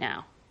focused right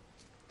now?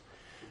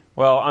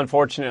 Well,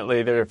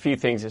 unfortunately, there are a few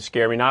things that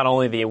scare me, not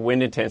only the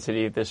wind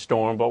intensity of this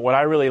storm, but what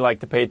I really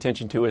like to pay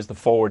attention to is the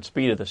forward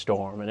speed of the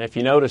storm. And if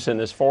you notice in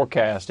this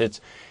forecast,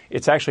 it's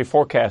actually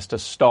forecast to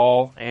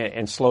stall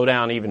and slow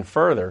down even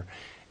further.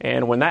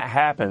 And when that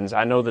happens,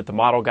 I know that the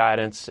model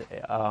guidance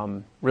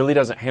really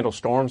doesn't handle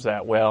storms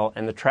that well,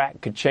 and the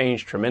track could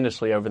change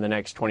tremendously over the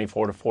next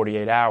 24 to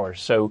 48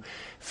 hours. So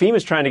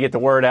FEMA's trying to get the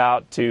word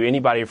out to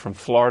anybody from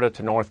Florida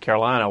to North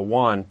Carolina.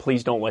 One,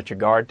 please don't let your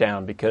guard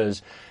down,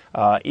 because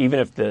even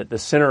if the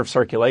center of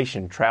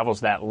circulation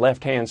travels that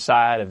left-hand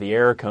side of the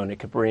air cone, it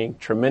could bring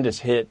tremendous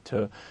hit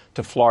to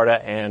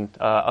Florida and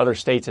other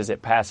states as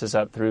it passes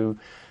up through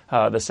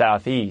the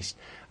southeast.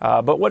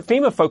 But what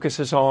FEMA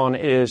focuses on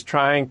is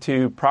trying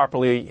to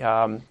properly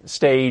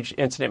stage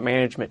incident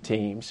management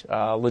teams,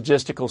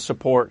 logistical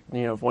support,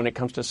 when it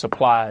comes to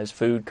supplies,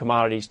 food,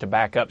 commodities to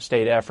back up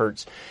state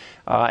efforts.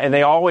 And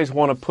they always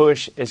want to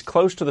push as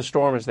close to the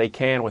storm as they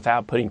can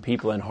without putting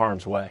people in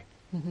harm's way.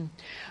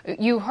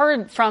 Mm-hmm. You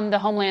heard from the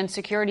Homeland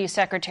Security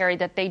Secretary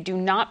that they do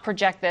not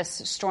project this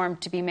storm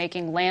to be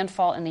making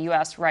landfall in the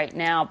U.S. right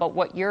now. But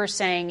what you're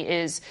saying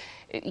is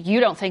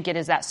you don't think it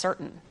is that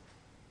certain.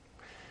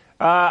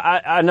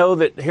 I know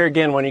that here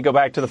again, when you go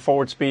back to the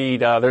forward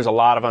speed, there's a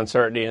lot of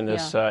uncertainty in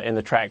this in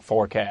the track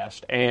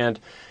forecast. And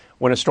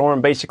when a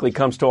storm basically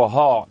comes to a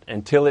halt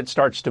until it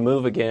starts to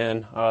move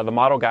again, the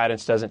model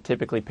guidance doesn't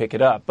typically pick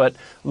it up. But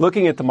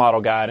looking at the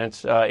model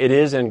guidance, it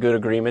is in good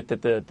agreement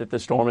that the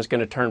storm is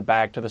going to turn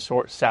back to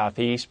the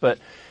southeast. But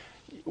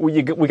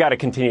we got to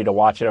continue to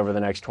watch it over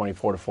the next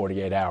 24 to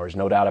 48 hours,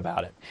 no doubt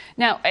about it.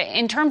 Now,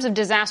 in terms of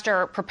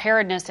disaster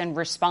preparedness and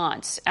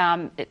response,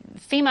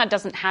 FEMA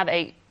doesn't have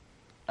a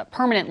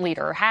permanent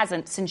leader,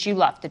 hasn't since you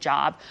left the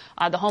job.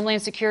 The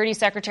Homeland Security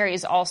Secretary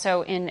is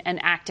also in an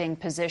acting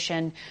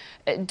position.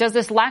 Does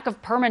this lack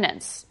of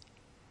permanence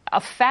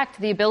affect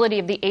the ability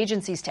of the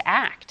agencies to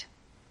act?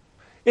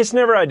 It's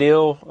never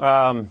ideal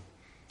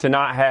to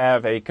not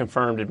have a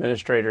confirmed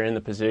administrator in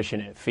the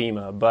position at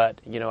FEMA.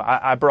 But,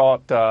 I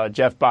brought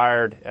Jeff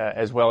Byard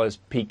as well as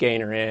Pete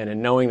Gaynor in,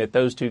 and knowing that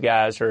those two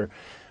guys are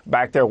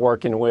back there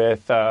working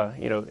with,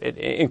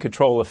 in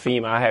control of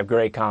FEMA, I have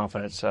great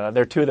confidence.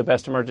 They're two of the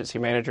best emergency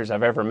managers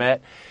I've ever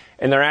met,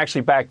 and they're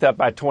actually backed up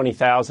by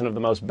 20,000 of the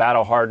most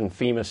battle-hardened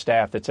FEMA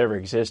staff that's ever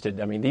existed.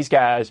 I mean, these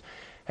guys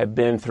have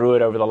been through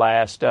it over the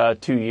last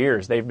 2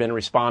 years. They've been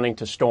responding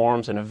to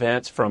storms and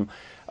events from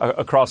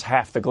across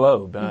half the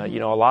globe. A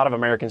lot of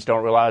Americans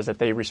don't realize that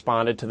they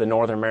responded to the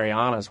Northern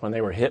Marianas when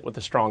they were hit with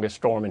the strongest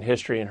storm in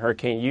history in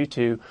Hurricane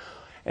U2.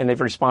 And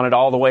they've responded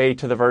all the way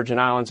to the Virgin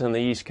Islands and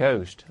the East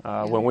Coast.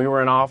 When we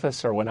were in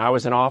office, or when I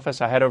was in office,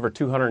 I had over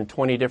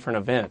 220 different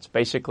events,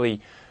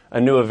 basically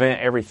a new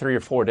event every 3 or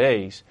 4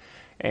 days.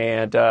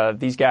 And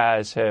these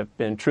guys have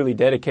been truly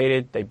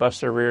dedicated. They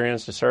bust their rear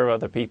ends to serve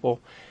other people.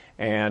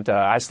 And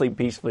I sleep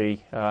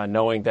peacefully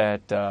knowing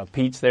that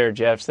Pete's there,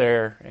 Jeff's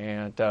there,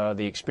 and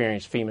the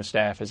experienced FEMA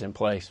staff is in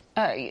place.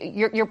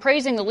 You're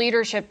praising the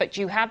leadership, but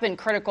you have been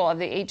critical of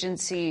the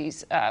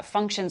agency's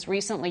functions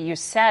recently. You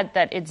said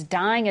that it's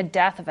dying a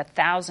death of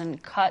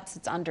 1,000 cuts.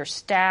 It's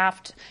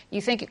understaffed. You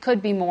think it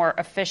could be more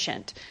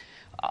efficient.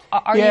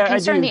 Are you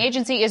concerned the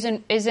agency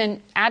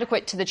isn't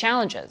adequate to the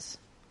challenges?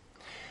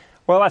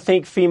 Well, I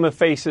think FEMA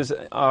faces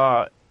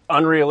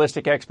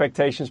unrealistic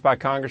expectations by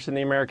Congress and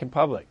the American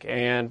public,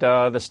 and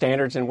the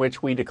standards in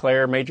which we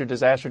declare major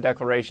disaster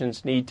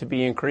declarations need to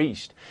be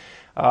increased.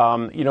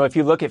 If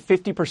you look at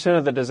 50%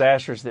 of the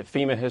disasters that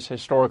FEMA has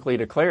historically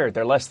declared,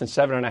 they're less than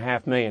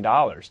 $7.5 million.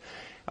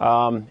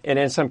 And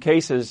in some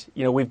cases,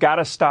 we've got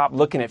to stop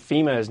looking at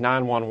FEMA as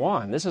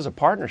 911. This is a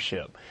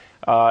partnership.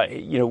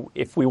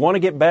 If we want to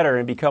get better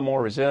and become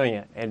more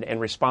resilient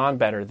and respond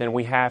better, then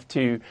we have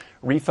to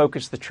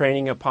refocus the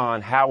training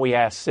upon how we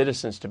ask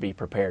citizens to be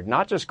prepared,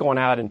 not just going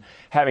out and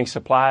having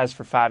supplies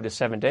for 5 to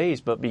 7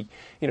 days, but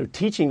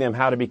teaching them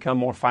how to become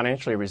more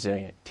financially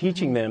resilient,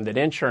 teaching them that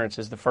insurance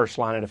is the first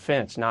line of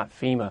defense, not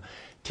FEMA,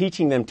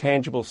 teaching them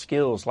tangible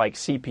skills like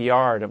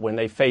CPR when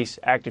they face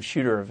active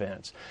shooter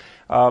events.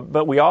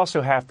 But we also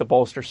have to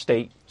bolster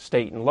state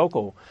and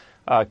local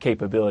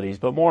capabilities.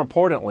 But more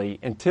importantly,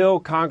 until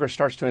Congress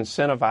starts to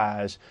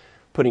incentivize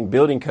putting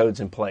building codes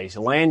in place,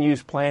 land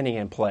use planning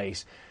in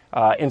place,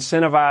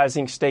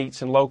 incentivizing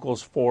states and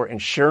locals for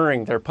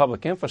ensuring their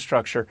public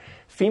infrastructure,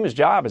 FEMA's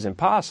job is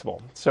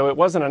impossible. So it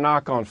wasn't a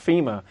knock on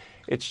FEMA.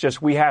 It's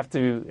just we have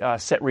to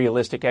set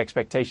realistic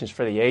expectations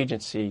for the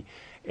agency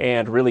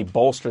and really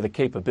bolster the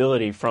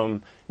capability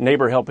from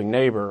neighbor helping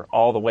neighbor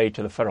all the way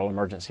to the Federal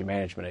Emergency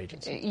Management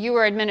Agency. You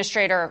were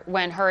administrator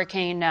when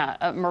Hurricane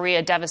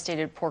Maria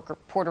devastated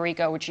Puerto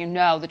Rico, which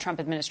the Trump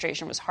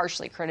administration was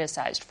harshly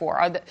criticized for.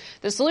 Are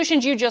the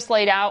solutions you just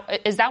laid out,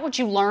 is that what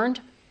you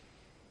learned?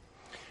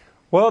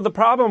 Well, the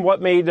problem,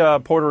 what made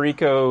Puerto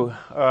Rico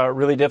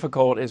really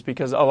difficult is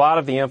because a lot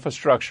of the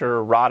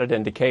infrastructure rotted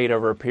and decayed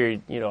over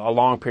a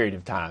long period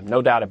of time,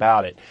 no doubt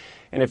about it.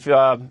 And if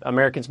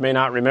Americans may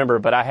not remember,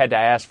 but I had to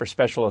ask for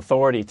special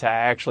authority to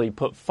actually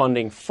put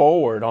funding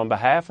forward on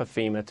behalf of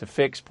FEMA to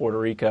fix Puerto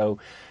Rico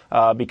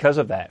because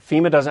of that.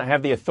 FEMA doesn't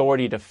have the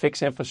authority to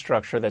fix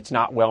infrastructure that's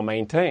not well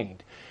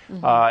maintained.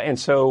 Mm-hmm. And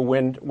so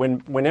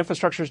when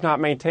infrastructure is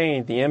not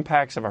maintained, the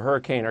impacts of a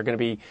hurricane are going to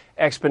be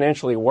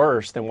exponentially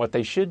worse than what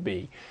they should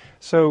be.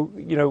 So,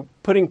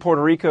 putting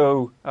Puerto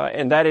Rico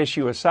and that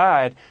issue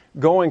aside,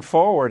 going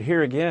forward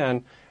here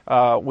again,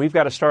 we've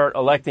got to start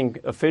electing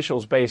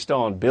officials based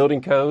on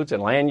building codes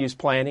and land use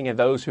planning and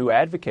those who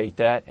advocate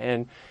that,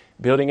 and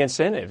building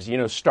incentives.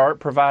 Start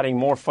providing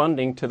more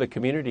funding to the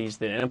communities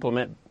that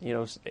implement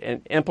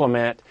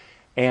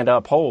and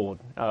uphold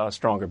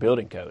stronger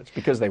building codes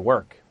because they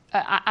work.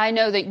 I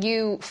know that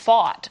you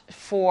fought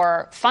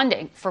for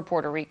funding for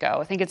Puerto Rico.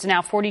 I think it's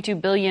now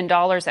 $42 billion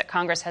that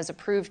Congress has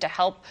approved to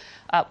help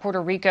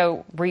Puerto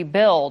Rico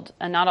rebuild,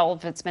 and not all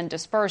of it's been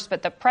dispersed.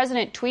 But the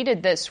president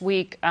tweeted this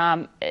week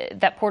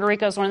that Puerto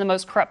Rico is one of the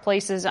most corrupt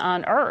places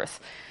on earth,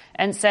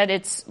 and said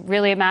it's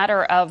really a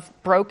matter of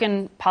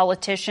broken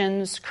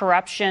politicians,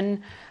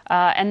 corruption,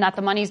 and that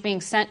the money is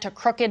being sent to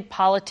crooked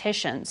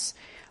politicians.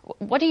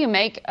 What do you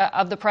make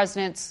of the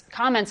president's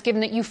comments,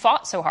 given that you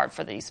fought so hard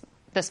for this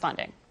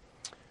funding?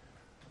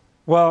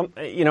 Well,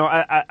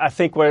 I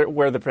think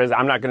where the president,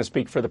 I'm not going to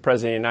speak for the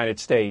president of the United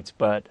States,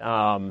 but,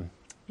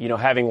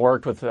 having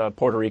worked with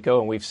Puerto Rico,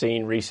 and we've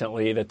seen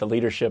recently that the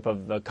leadership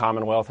of the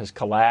Commonwealth has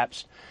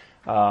collapsed.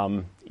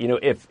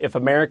 If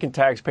American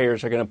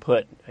taxpayers are going to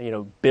put,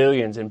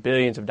 billions and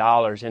billions of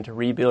dollars into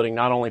rebuilding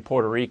not only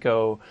Puerto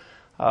Rico,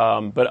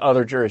 but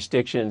other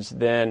jurisdictions,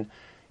 then,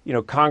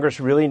 Congress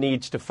really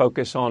needs to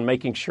focus on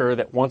making sure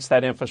that once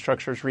that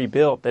infrastructure is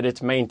rebuilt, that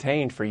it's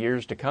maintained for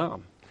years to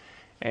come.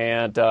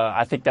 And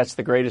I think that's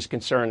the greatest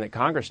concern that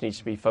Congress needs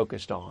to be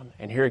focused on.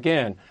 And here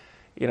again,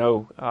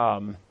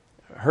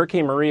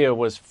 Hurricane Maria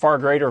was far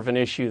greater of an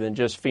issue than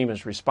just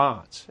FEMA's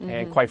response. Mm-hmm.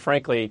 And quite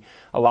frankly,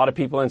 a lot of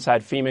people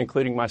inside FEMA,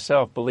 including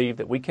myself, believe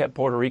that we kept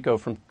Puerto Rico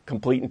from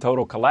complete and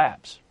total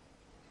collapse.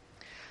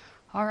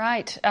 All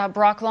right.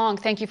 Brock Long,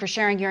 thank you for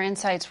sharing your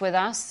insights with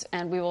us,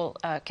 and we will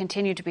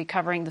continue to be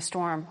covering the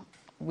storm.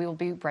 We will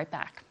be right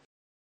back.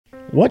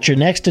 What's your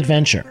next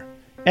adventure?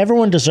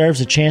 Everyone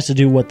deserves a chance to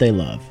do what they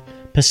love.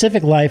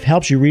 Pacific Life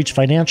helps you reach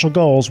financial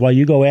goals while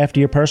you go after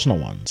your personal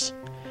ones.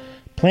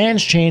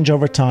 Plans change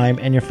over time,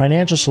 and your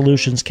financial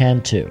solutions can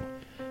too.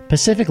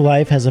 Pacific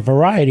Life has a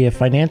variety of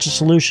financial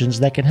solutions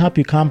that can help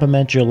you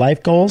complement your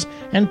life goals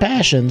and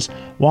passions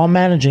while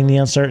managing the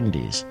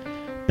uncertainties.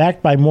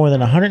 Backed by more than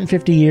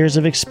 150 years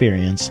of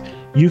experience,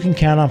 you can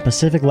count on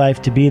Pacific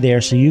Life to be there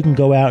so you can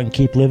go out and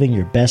keep living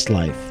your best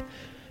life.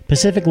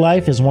 Pacific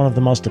Life is one of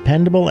the most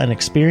dependable and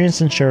experienced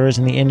insurers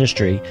in the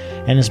industry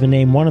and has been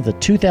named one of the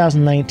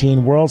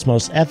 2019 World's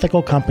Most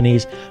Ethical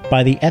Companies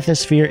by the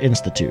Ethisphere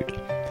Institute.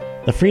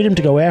 The freedom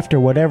to go after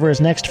whatever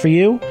is next for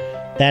you?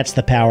 That's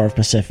the power of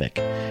Pacific.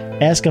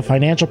 Ask a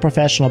financial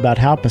professional about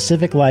how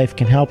Pacific Life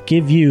can help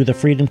give you the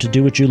freedom to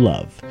do what you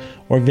love,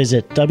 or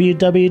visit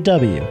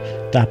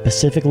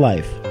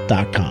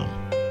www.pacificlife.com.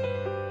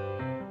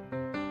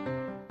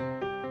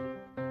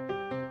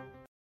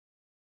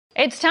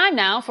 It's time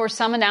now for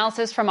some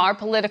analysis from our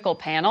political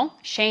panel.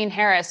 Shane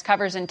Harris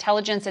covers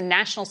intelligence and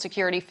national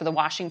security for The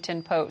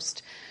Washington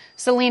Post.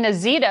 Selena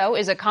Zito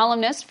is a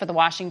columnist for The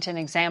Washington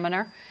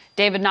Examiner.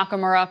 David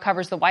Nakamura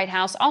covers the White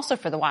House, also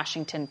for the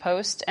Washington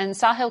Post, and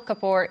Sahil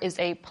Kapoor is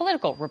a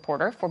political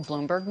reporter for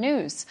Bloomberg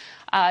News.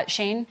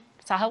 Shane,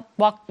 Sahil,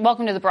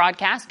 welcome to the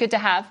broadcast. Good to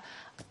have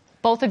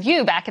both of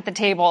you back at the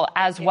table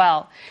as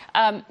well.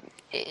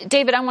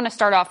 David, I want to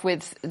start off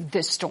with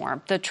this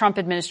storm. The Trump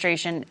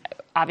administration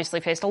obviously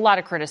faced a lot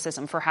of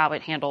criticism for how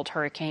it handled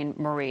Hurricane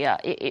Maria.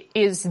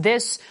 Is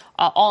this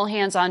all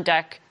hands on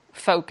deck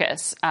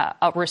focus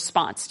a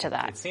response to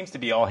that? It seems to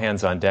be all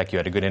hands on deck. You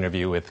had a good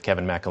interview with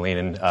Kevin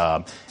McAleenan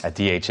at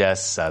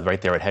DHS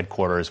right there at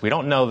headquarters. We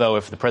don't know, though,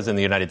 if the president of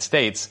the United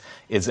States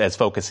is as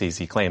focused as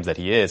he claims that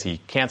he is. He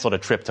canceled a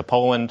trip to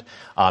Poland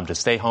to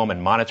stay home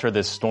and monitor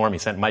this storm. He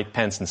sent Mike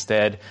Pence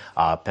instead.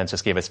 Pence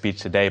just gave a speech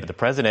today. But the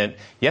president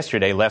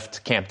yesterday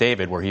left Camp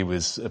David, where he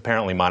was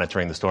apparently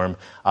monitoring the storm,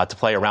 to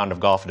play a round of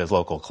golf at his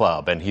local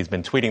club. And he's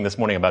been tweeting this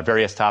morning about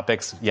various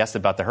topics. Yes,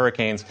 about the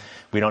hurricanes.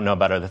 We don't know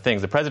about other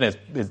things. The president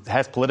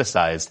has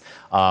politicized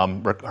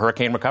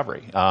hurricane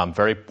recovery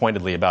very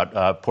pointedly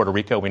about Puerto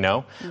Rico, we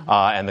know.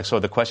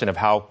 So the question of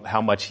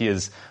how much he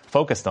is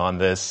focused on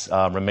this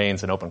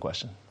remains an open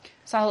question.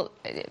 So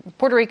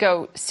Puerto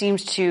Rico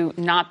seems to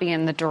not be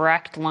in the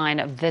direct line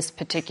of this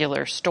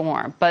particular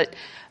storm. But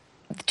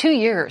 2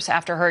 years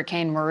after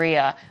Hurricane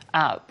Maria,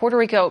 Puerto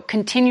Rico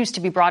continues to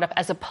be brought up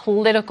as a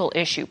political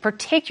issue,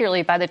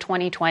 particularly by the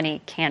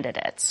 2020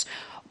 candidates.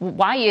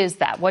 Why is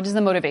that? What is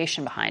the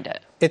motivation behind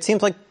it? It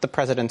seems like the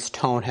president's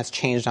tone has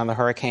changed on the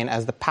hurricane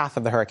as the path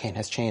of the hurricane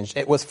has changed.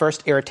 It was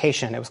first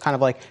irritation. It was kind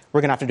of like,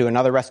 we're going to have to do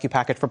another rescue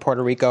package for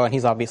Puerto Rico, and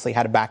he's obviously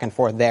had a back and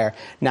forth there.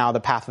 Now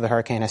the path of the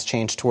hurricane has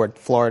changed toward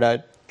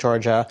Florida,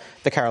 Georgia,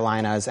 the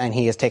Carolinas, and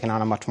he has taken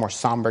on a much more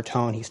somber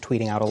tone. He's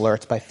tweeting out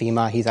alerts by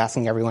FEMA. He's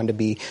asking everyone to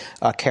be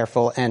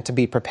careful and to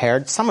be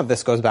prepared. Some of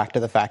this goes back to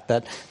the fact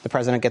that the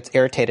president gets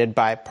irritated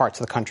by parts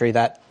of the country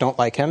that don't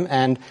like him,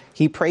 and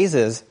he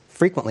praises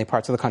frequently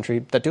parts of the country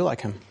that do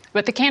like him.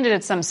 But the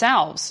candidates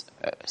themselves,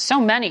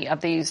 so many of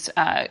these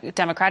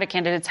Democratic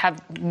candidates have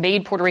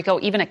made Puerto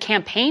Rico even a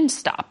campaign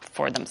stop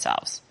for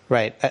themselves.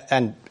 Right.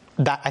 And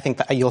that, I think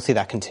that you'll see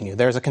that continue.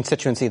 There's a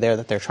constituency there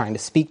that they're trying to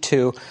speak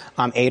to.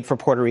 Aid for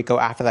Puerto Rico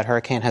after that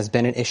hurricane has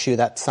been an issue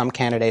that some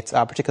candidates,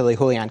 particularly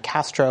Julian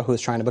Castro, who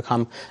is trying to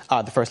become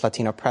the first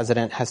Latino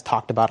president, has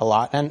talked about a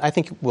lot. And I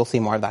think we'll see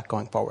more of that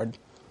going forward.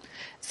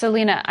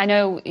 Selena, I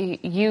know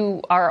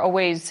you are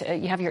always,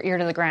 you have your ear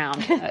to the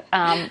ground.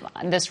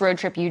 This road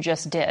trip you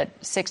just did,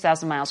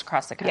 6,000 miles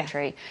across the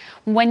country.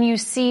 Yeah. When you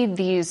see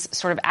these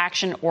sort of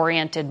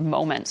action-oriented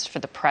moments for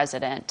the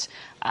president,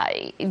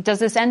 does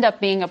this end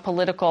up being a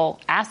political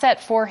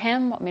asset for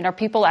him? I mean, are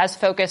people as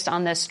focused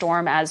on this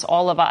storm as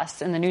all of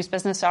us in the news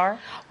business are?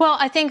 Well,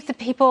 I think the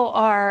people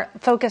are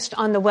focused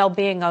on the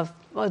well-being of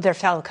their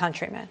fellow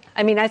countrymen.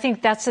 I mean, I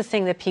think that's the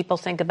thing that people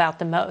think about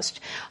the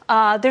most.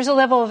 There's a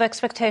level of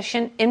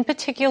expectation, in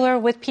particular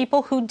with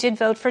people who did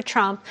vote for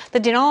Trump,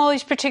 that didn't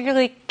always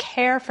particularly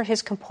care for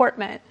his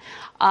comportment.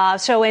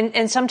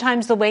 And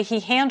sometimes the way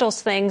he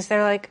handles things,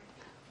 they're like,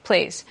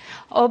 please.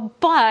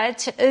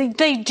 But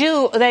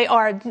they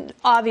are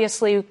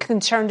obviously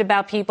concerned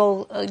about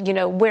people,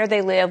 where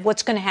they live,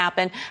 what's going to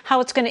happen, how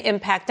it's going to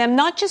impact them,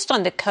 not just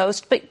on the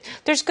coast, but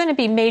there's going to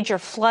be major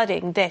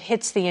flooding that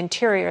hits the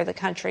interior of the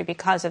country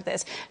because of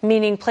this,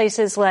 meaning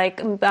places like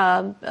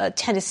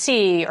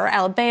Tennessee or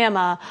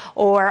Alabama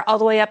or all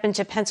the way up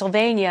into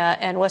Pennsylvania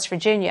and West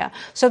Virginia.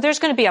 So there's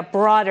going to be a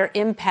broader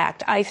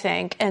impact, I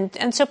think,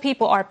 and so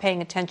people are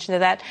paying attention to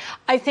that.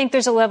 I think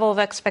there's a level of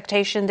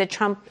expectation that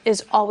Trump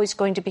is always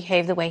going to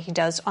behave the way he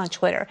does on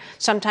Twitter.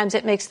 Sometimes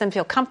it makes them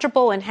feel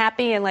comfortable and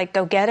happy and like,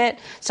 go get it.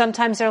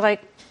 Sometimes they're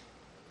like,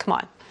 come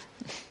on.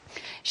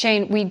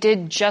 Shane, we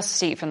did just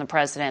see from the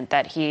president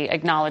that he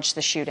acknowledged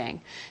the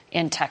shooting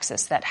in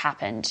Texas that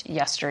happened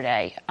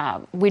yesterday.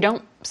 We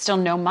don't still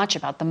know much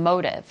about the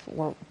motive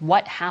or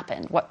what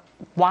happened,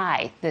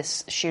 why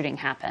this shooting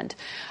happened.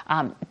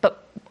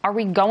 But are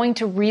we going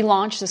to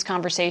relaunch this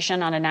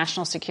conversation on a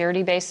national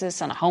security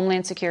basis, on a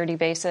homeland security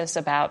basis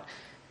about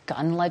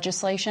gun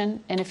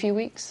legislation in a few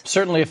weeks?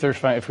 Certainly, if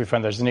we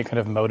find there's any kind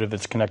of motive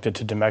that's connected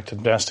to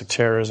domestic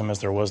terrorism, as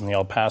there was in the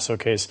El Paso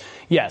case,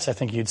 yes, I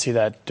think you'd see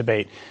that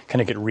debate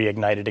kind of get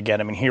reignited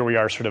again. I mean, here we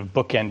are sort of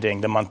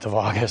bookending the month of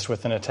August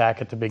with an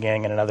attack at the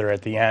beginning and another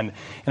at the end.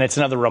 And it's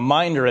another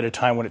reminder at a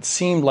time when it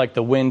seemed like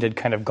the wind had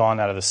kind of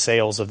gone out of the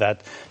sails of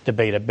that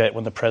debate a bit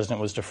when the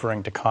president was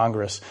deferring to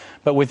Congress.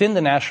 But within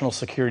the national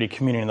security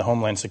community and the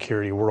homeland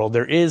security world,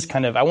 there is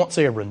kind of, I won't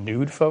say a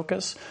renewed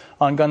focus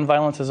on gun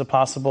violence as a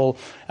possible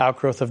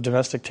outgrowth of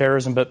domestic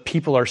terrorism, but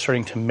people are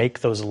starting to make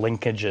those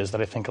linkages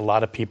that I think a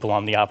lot of people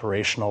on the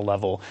operational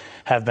level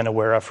have been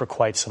aware of for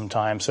quite some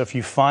time. So if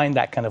you find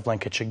that kind of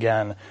linkage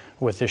again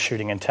with this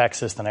shooting in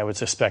Texas, then I would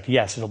suspect,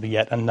 yes, it'll be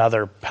yet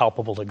another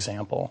palpable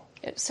example.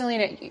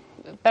 Selena,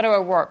 Beto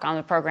O'Rourke on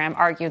the program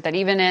argued that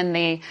even in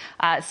the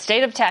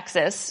state of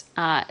Texas,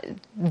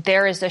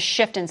 there is a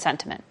shift in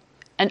sentiment,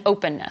 an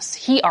openness,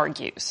 he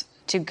argues,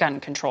 to gun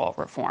control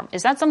reform.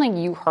 Is that something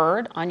you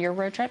heard on your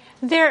road trip?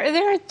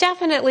 There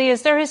definitely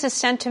is. There is a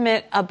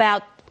sentiment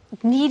about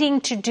needing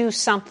to do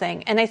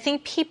something. And I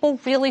think people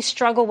really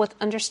struggle with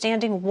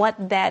understanding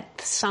what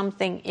that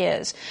something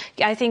is.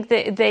 I think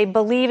that they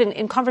believe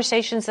in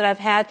conversations that I've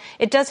had,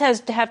 it does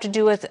have to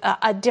do with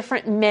a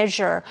different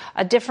measure,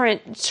 a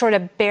different sort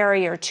of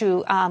barrier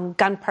to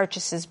gun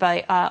purchases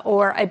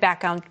or a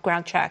background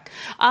check.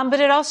 But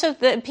it also,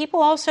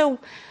 people also,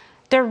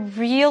 they're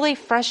really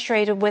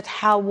frustrated with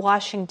how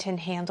Washington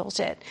handles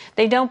it.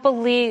 They don't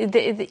believe,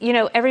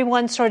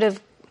 everyone sort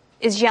of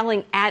is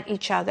yelling at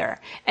each other.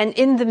 And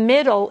in the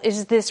middle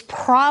is this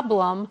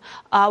problem,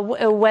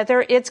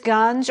 whether it's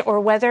guns or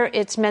whether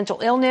it's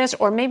mental illness,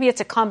 or maybe it's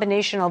a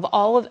combination of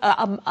all of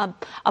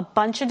a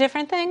bunch of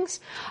different things.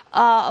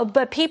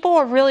 But people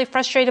are really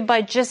frustrated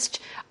by just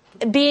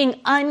being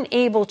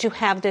unable to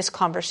have this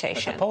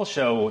conversation. But the polls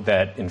show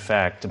that, in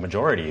fact,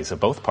 majorities of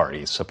both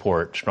parties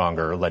support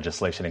stronger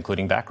legislation,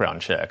 including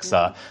background checks.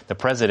 The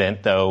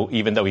president, though,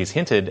 even though he's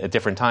hinted at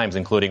different times,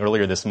 including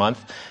earlier this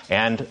month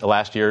and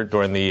last year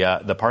during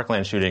the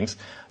Parkland shootings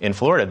in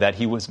Florida, that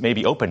he was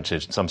maybe open to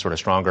some sort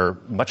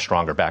of much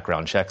stronger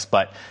background checks.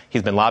 But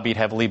he's been lobbied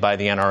heavily by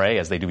the NRA,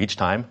 as they do each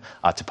time,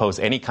 to pose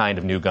any kind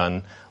of new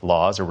gun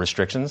laws or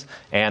restrictions.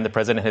 And the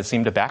president has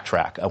seemed to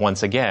backtrack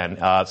once again,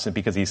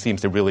 because he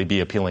seems to really be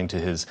appealing to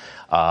his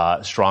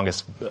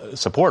strongest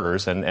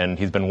supporters. And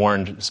he's been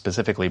warned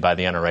specifically by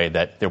the NRA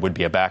that there would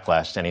be a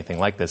backlash to anything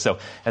like this. So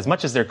as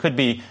much as there could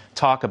be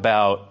talk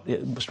about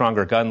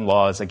stronger gun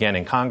laws again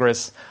in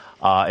Congress,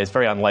 it's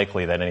very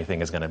unlikely that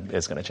anything is going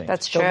to change.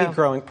 That's true. There'll be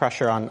growing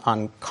pressure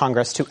on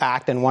Congress to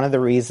act, and one of the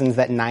reasons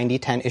that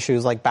 90-10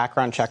 issues like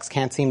background checks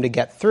can't seem to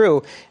get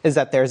through is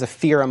that there's a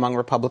fear among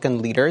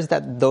Republican leaders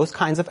that those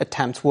kinds of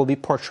attempts will be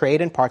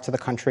portrayed in parts of the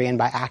country and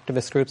by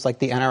activist groups like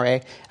the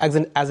NRA as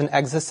an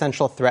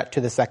existential threat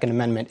to the Second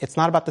Amendment. It's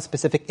not about the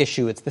specific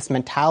issue. It's this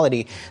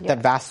mentality that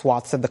vast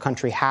swaths of the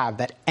country have,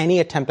 that any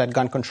attempt at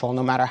gun control,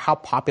 no matter how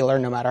popular,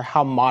 no matter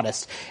how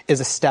modest, is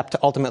a step to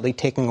ultimately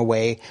taking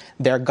away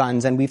their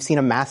guns. And we've seen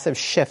a massive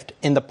shift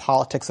in the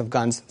politics of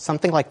guns,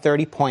 something like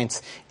 30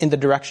 points in the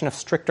direction of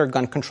stricter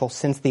gun control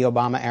since the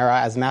Obama era,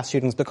 as mass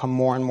shootings become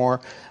more and more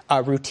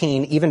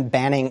routine. Even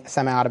banning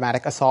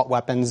semi-automatic assault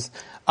weapons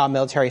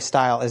military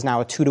style is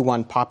now a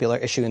 2-to-1 popular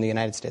issue in the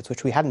United States,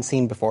 which we hadn't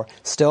seen before.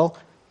 Still,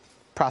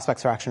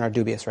 prospects for action are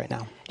dubious right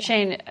now.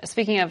 Shane,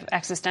 speaking of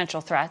existential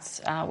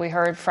threats, we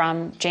heard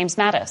from James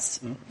Mattis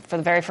for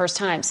the very first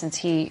time since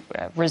he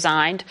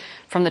resigned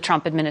from the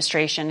Trump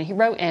administration. He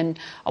wrote in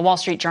a Wall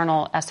Street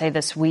Journal essay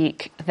this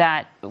week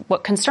that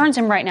what concerns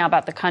him right now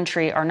about the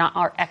country are not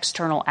our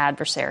external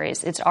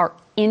adversaries, it's our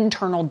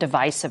internal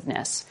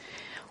divisiveness.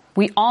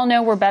 We all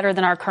know we're better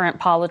than our current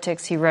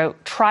politics, he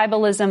wrote.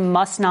 Tribalism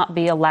must not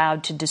be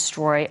allowed to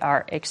destroy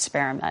our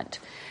experiment.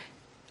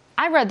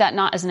 I read that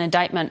not as an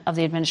indictment of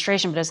the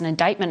administration, but as an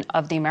indictment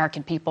of the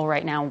American people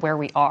right now, where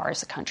we are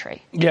as a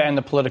country. Yeah, and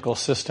the political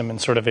system, and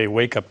sort of a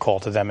wake-up call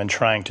to them and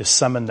trying to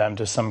summon them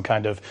to some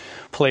kind of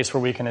place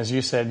where we can, as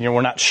you said,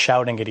 we're not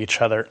shouting at each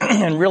other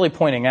and really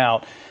pointing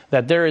out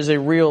that there is a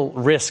real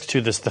risk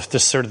to this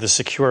sort of the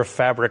secure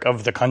fabric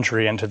of the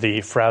country and to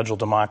the fragile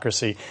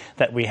democracy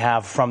that we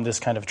have from this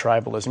kind of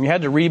tribalism. You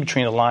had to read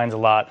between the lines a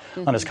lot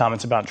on his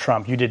comments about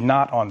Trump. You did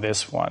not on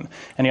this one.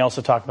 And he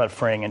also talked about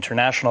fraying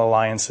international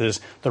alliances.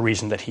 The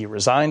reason that he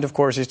resigned, of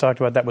course, he's talked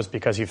about that was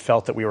because he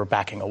felt that we were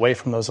backing away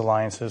from those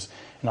alliances,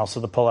 and also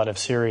the pullout of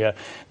Syria.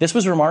 This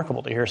was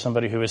remarkable to hear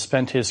somebody who has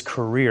spent his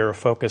career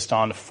focused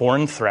on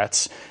foreign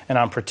threats and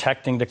on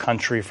protecting the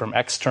country from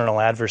external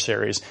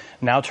adversaries,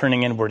 now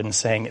turning inward and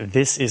saying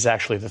this is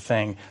actually the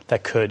thing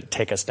that could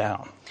take us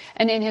down.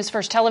 And in his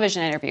first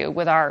television interview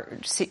with our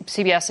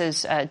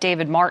CBS's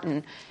David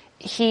Martin,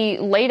 he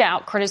laid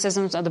out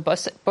criticisms of the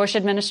Bush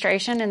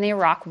administration and the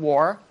Iraq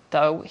War,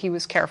 though he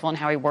was careful in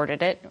how he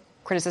worded it.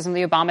 Criticism of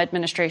the Obama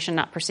administration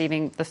not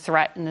perceiving the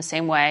threat in the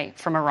same way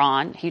from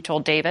Iran, he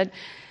told David.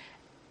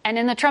 And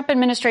in the Trump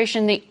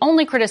administration, the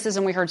only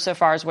criticism we heard so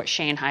far is what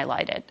Shane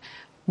highlighted,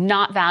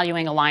 not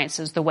valuing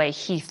alliances the way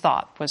he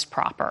thought was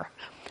proper.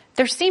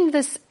 There seemed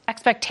this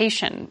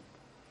expectation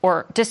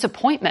or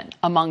disappointment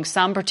among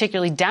some,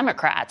 particularly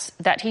Democrats,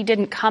 that he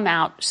didn't come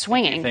out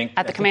swinging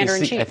at the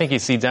commander-in-chief. I think you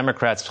see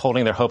Democrats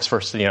holding their hopes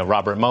for,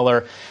 Robert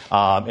Mueller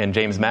and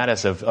James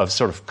Mattis of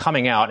sort of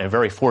coming out and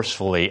very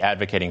forcefully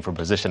advocating for a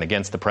position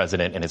against the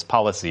president and his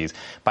policies.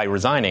 By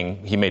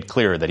resigning, he made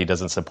clear that he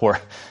doesn't support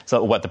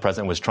what the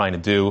president was trying to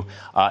do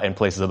in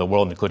places of the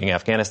world, including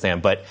Afghanistan.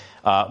 But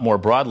more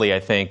broadly, I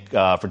think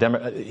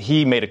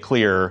he made it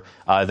clear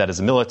that as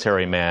a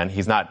military man,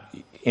 he's not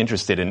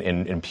interested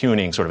in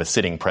impugning sort of a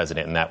sitting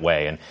president in that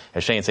way. And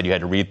as Shane said, you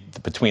had to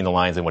read between the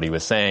lines in what he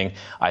was saying.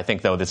 I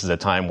think, though, this is a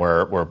time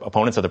where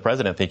opponents of the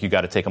president think you've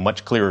got to take a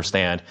much clearer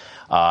stand,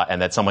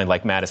 and that someone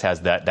like Mattis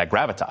has that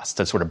gravitas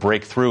to sort of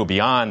break through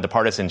beyond the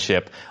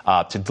partisanship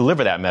to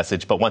deliver that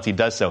message. But once he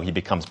does so, he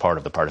becomes part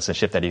of the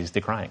partisanship that he's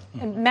decrying.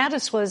 And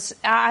Mattis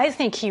I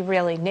think he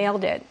really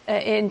nailed it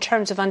in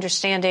terms of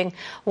understanding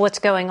what's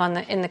going on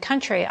in the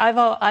country. I've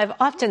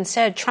often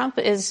said Trump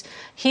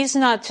he's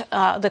not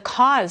the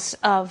cause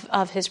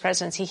of his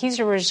presidency. He's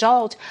a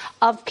result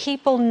of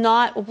people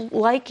not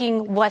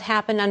liking what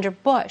happened under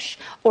Bush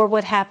or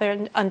what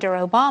happened under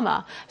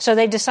Obama. So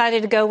they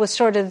decided to go with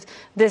sort of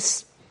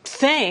this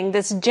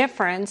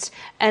difference,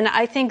 and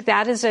I think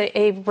that is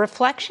a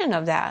reflection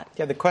of that.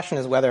 Yeah, the question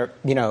is whether,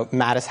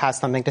 Mattis has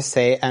something to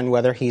say and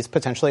whether he's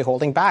potentially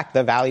holding back.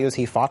 The values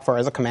he fought for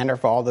as a commander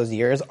for all those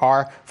years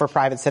are for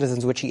private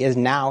citizens, which he is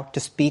now to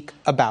speak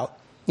about,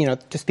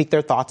 to speak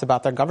their thoughts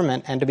about their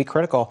government and to be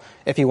critical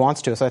if he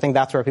wants to. So I think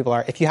that's where people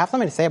are. If you have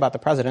something to say about the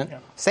president,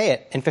 say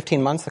it. In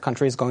 15 months, the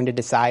country is going to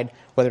decide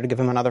whether to give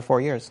him another 4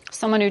 years.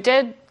 Someone who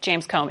did,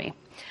 James Comey.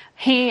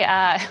 He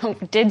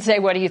did say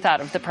what he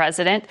thought of the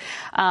president,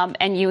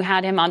 and you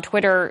had him on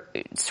Twitter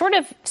sort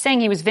of saying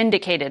he was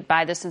vindicated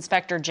by this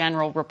Inspector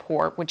General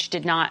report, which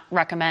did not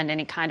recommend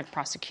any kind of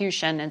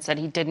prosecution and said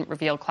he didn't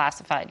reveal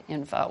classified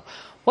info.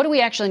 What do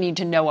we actually need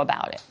to know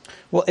about it?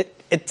 Well,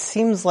 it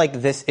seems like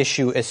this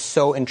issue is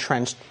so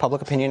entrenched,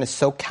 public opinion is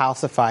so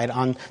calcified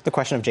on the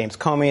question of James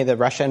Comey, the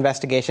Russia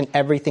investigation,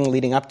 everything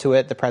leading up to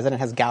it. The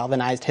president has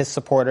galvanized his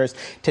supporters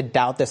to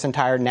doubt this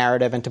entire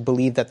narrative and to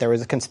believe that there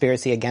was a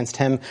conspiracy against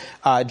him.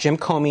 Jim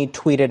Comey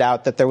tweeted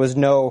out that there was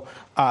no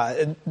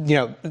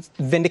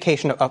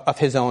vindication of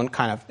his own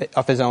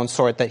of his own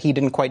sort, that he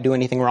didn't quite do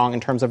anything wrong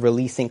in terms of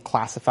releasing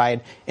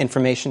classified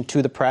information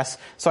to the press.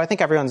 So I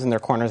think everyone's in their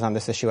corners on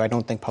this issue. I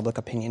don't think public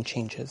opinion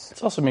changes.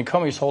 It's also,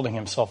 Comey's holding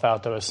himself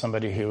out, though, as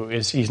somebody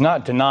he's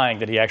not denying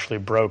that he actually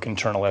broke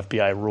internal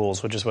FBI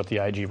rules, which is what the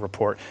IG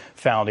report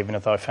found, even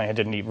if I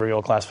didn't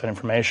reveal classified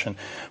information.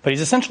 But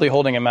he's essentially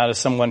holding him out as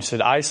someone who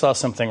said, I saw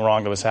something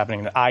wrong that was happening,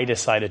 and I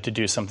decided to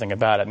do something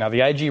about it. Now,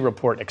 the IG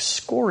report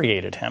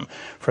excoriated him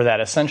for that,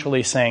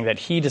 essentially saying that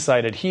he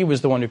decided he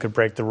was the one who could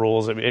break the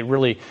rules. It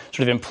really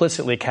sort of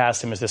implicitly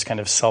cast him as this kind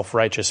of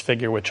self-righteous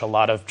figure, which a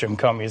lot of Jim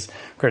Comey's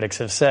critics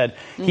have said.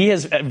 Mm-hmm. He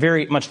has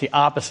very much the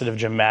opposite of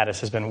Jim Mattis,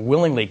 has been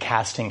willingly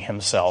casting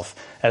himself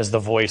as the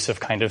voice of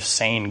kind of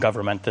sane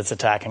government that's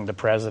attacking the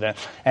president,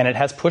 and it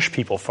has pushed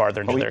people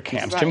farther into their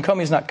camps. Right. Jim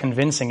Comey's not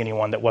convincing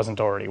anyone that wasn't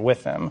already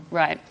with him.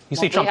 Right. You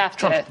see, Trump.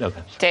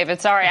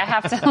 David, sorry, I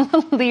have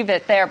to leave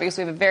it there because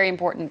we have a very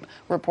important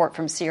report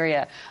from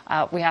Syria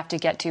we have to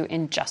get to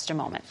in just a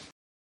moment.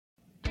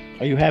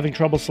 Are you having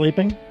trouble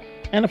sleeping?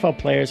 NFL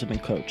players have been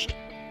coached.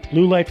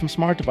 Blue light from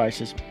smart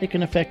devices, it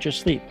can affect your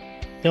sleep.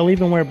 They'll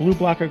even wear blue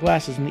blocker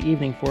glasses in the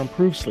evening for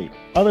improved sleep.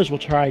 Others will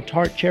try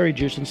tart cherry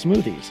juice in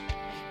smoothies.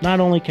 Not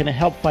only can it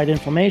help fight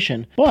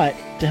inflammation, but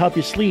to help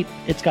you sleep,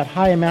 it's got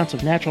high amounts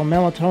of natural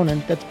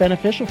melatonin that's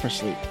beneficial for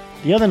sleep.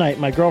 The other night,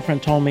 my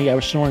girlfriend told me I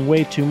was snoring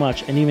way too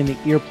much and even the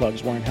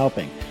earplugs weren't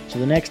helping. So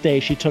the next day,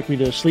 she took me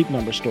to the Sleep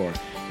Number store,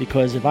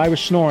 because if I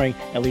was snoring,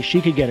 at least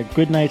she could get a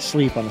good night's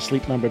sleep on a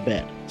Sleep Number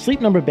bed. Sleep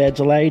Number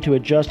beds allow you to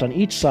adjust on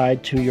each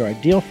side to your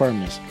ideal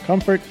firmness,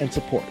 comfort, and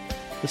support.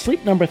 The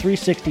Sleep Number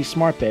 360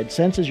 smart bed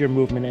senses your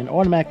movement and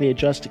automatically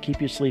adjusts to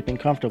keep you sleeping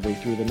comfortably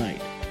through the night.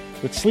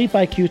 With Sleep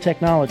IQ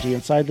technology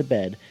inside the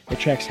bed, it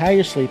tracks how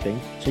you're sleeping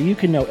so you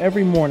can know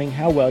every morning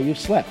how well you've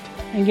slept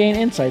and gain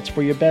insights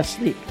for your best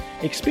sleep.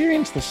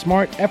 Experience the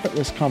smart,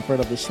 effortless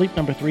comfort of the Sleep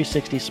Number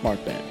 360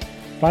 smart bed.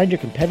 Find your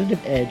competitive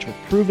edge with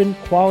proven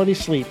quality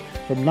sleep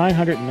from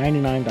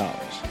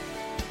 $999.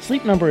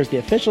 Sleep Number is the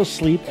official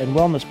sleep and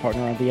wellness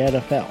partner of the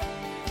NFL.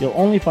 You'll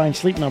only find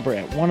Sleep Number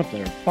at one of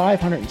their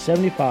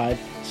 575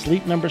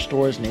 Sleep Number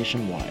stores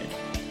nationwide.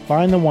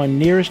 Find the one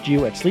nearest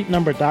you at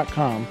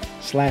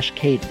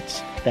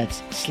sleepnumber.com/cadence.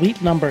 That's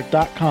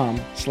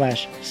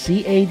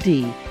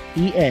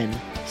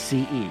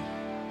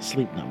sleepnumber.com/CADENCE.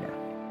 Sleep Number.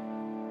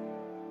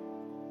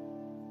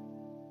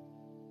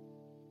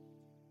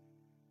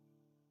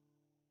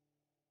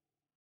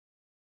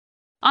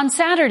 On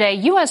Saturday,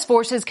 U.S.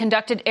 forces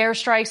conducted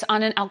airstrikes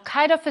on an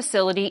al-Qaeda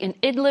facility in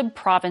Idlib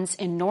province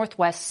in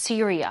northwest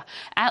Syria.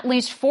 At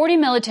least 40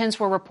 militants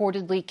were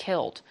reportedly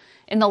killed.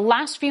 In the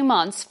last few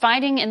months,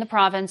 fighting in the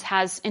province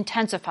has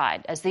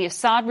intensified as the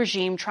Assad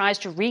regime tries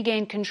to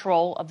regain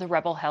control of the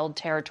rebel-held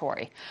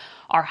territory.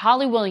 Our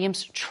Holly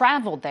Williams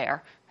traveled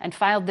there and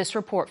filed this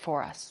report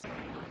for us.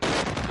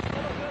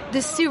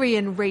 The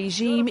Syrian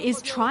regime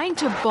is trying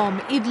to bomb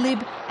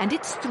Idlib and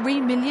its 3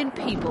 million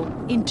people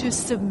into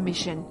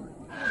submission.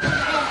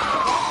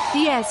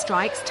 The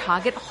airstrikes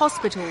target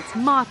hospitals,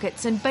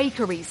 markets and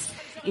bakeries.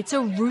 It's a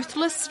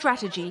ruthless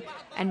strategy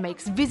and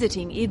makes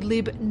visiting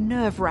Idlib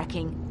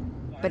nerve-wracking.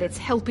 But it's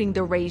helping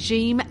the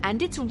regime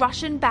and its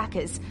Russian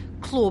backers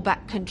claw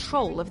back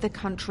control of the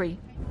country.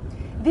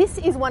 This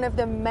is one of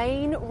the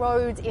main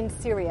roads in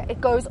Syria.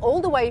 It goes all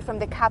the way from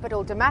the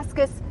capital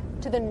Damascus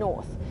to the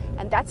north.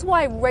 And that's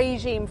why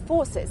regime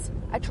forces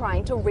are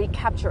trying to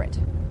recapture it.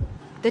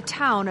 The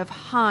town of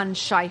Han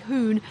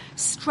Shayhun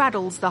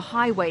straddles the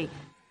highway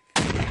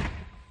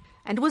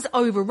and was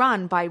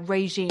overrun by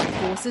regime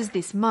forces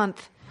this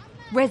month.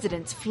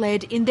 Residents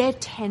fled in their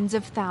tens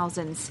of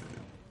thousands.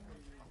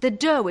 The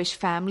Derwish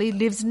family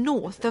lives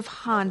north of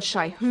Han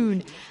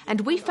Shayhun,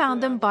 and we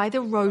found them by the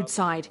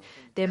roadside,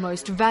 their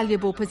most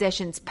valuable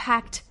possessions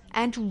packed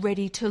and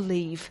ready to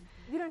leave.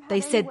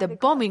 They said the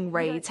bombing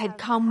raids had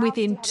come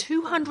within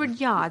 200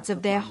 yards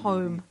of their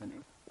home.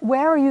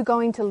 Where are you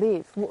going to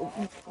live?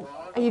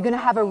 Are you going to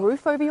have a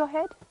roof over your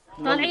head?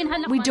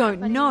 We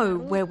don't know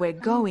where we're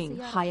going,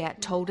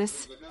 Hayat told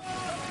us.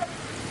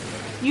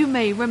 You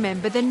may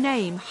remember the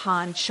name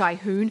Han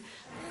Shaihoun.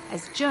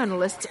 As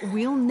journalists,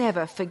 we'll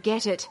never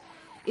forget it.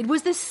 It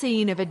was the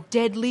scene of a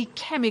deadly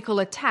chemical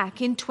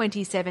attack in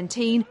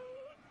 2017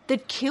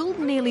 that killed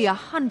nearly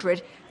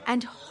 100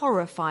 and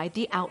horrified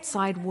the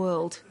outside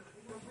world.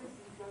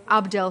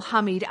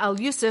 Abdelhamid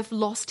Al-Yusuf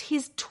lost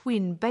his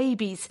twin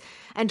babies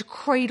and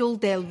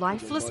cradled their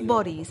lifeless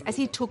bodies as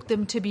he took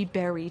them to be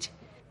buried.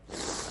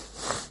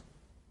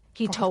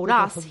 He told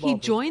us he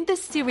joined the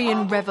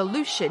Syrian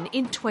revolution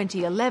in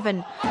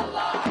 2011,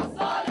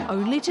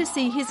 only to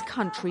see his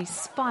country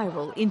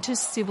spiral into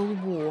civil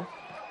war.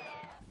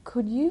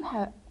 Could you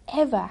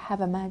ever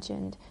have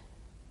imagined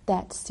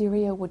that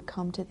Syria would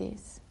come to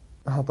this?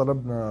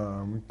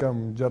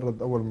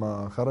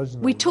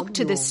 We took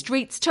to the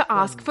streets to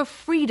ask for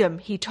freedom,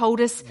 he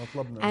told us,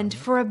 and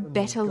for a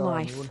better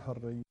life.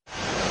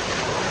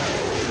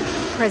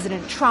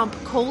 President Trump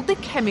called the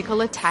chemical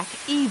attack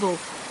evil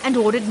and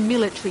ordered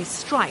military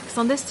strikes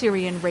on the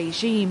Syrian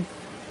regime.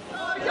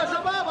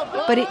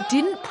 But it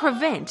didn't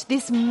prevent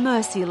this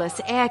merciless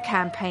air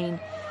campaign.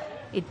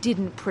 It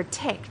didn't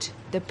protect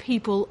the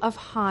people of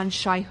Han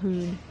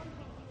Shaihoun.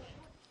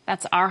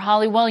 That's our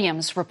Holly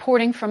Williams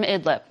reporting from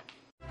Idlib.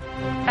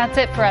 That's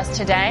it for us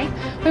today.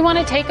 We want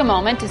to take a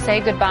moment to say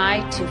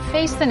goodbye to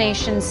Face the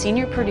Nation's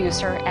senior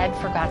producer, Ed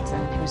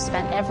Ferguson, who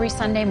spent every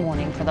Sunday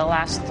morning for the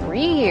last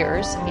 3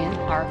 years in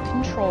our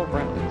control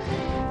room.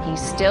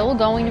 He's still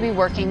going to be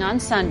working on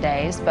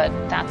Sundays, but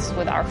that's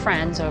with our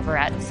friends over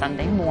at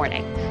Sunday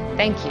Morning.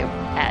 Thank you,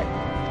 Ed,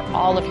 for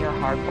all of your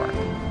hard work.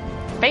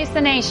 Face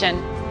the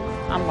Nation,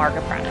 I'm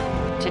Margaret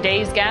Brennan.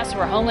 Today's guests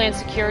were Homeland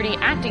Security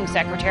Acting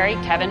Secretary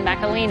Kevin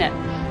McAleenan,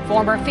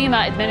 former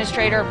FEMA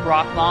Administrator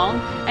Brock Long,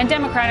 and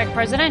Democratic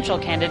presidential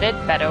candidate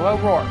Beto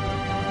O'Rourke.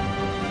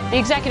 The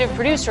executive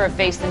producer of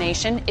Face the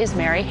Nation is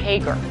Mary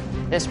Hager.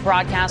 This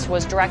broadcast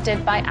was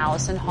directed by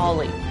Allison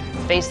Hawley.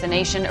 Face the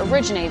Nation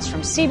originates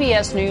from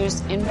CBS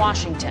News in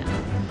Washington.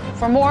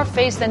 For more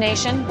Face the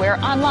Nation, we're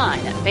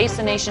online at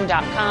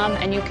facethenation.com,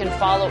 and you can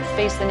follow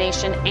Face the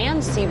Nation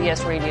and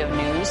CBS Radio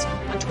News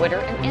on Twitter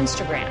and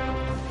Instagram.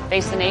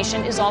 Face the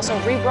Nation is also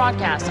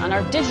rebroadcast on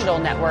our digital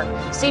network,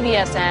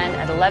 CBSN,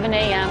 at 11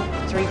 a.m.,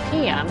 3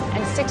 p.m.,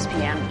 and 6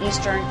 p.m.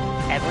 Eastern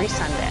every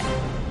Sunday.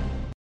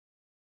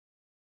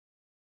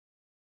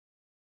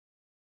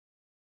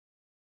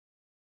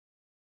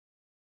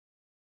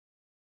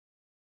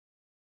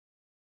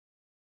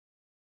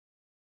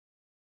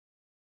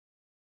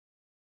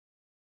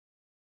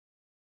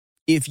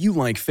 If you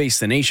like Face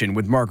the Nation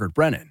with Margaret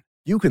Brennan,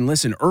 you can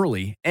listen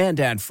early and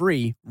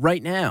ad-free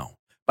right now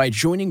by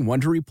joining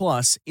Wondery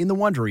Plus in the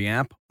Wondery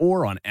app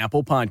or on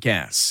Apple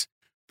Podcasts.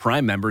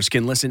 Prime members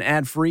can listen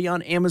ad-free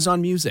on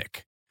Amazon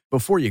Music.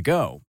 Before you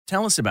go,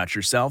 tell us about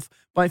yourself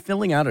by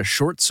filling out a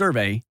short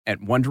survey at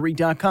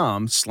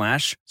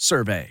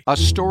Wondery.com/survey. A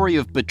story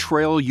of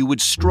betrayal you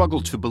would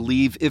struggle to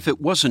believe if it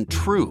wasn't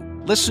true.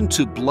 Listen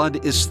to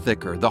Blood is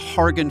Thicker, the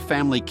Hargan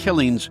family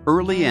killings,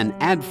 early and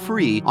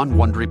ad-free on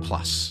Wondery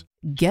Plus.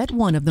 Get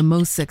one of the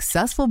most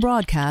successful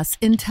broadcasts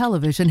in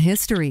television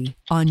history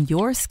on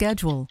your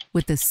schedule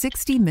with the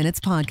 60 Minutes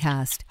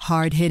podcast.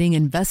 Hard-hitting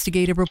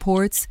investigative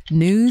reports,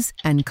 news,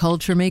 and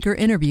culture maker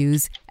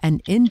interviews,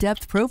 and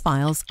in-depth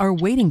profiles are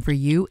waiting for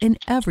you in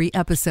every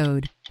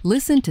episode.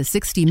 Listen to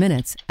 60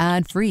 Minutes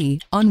ad-free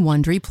on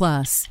Wondery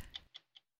Plus.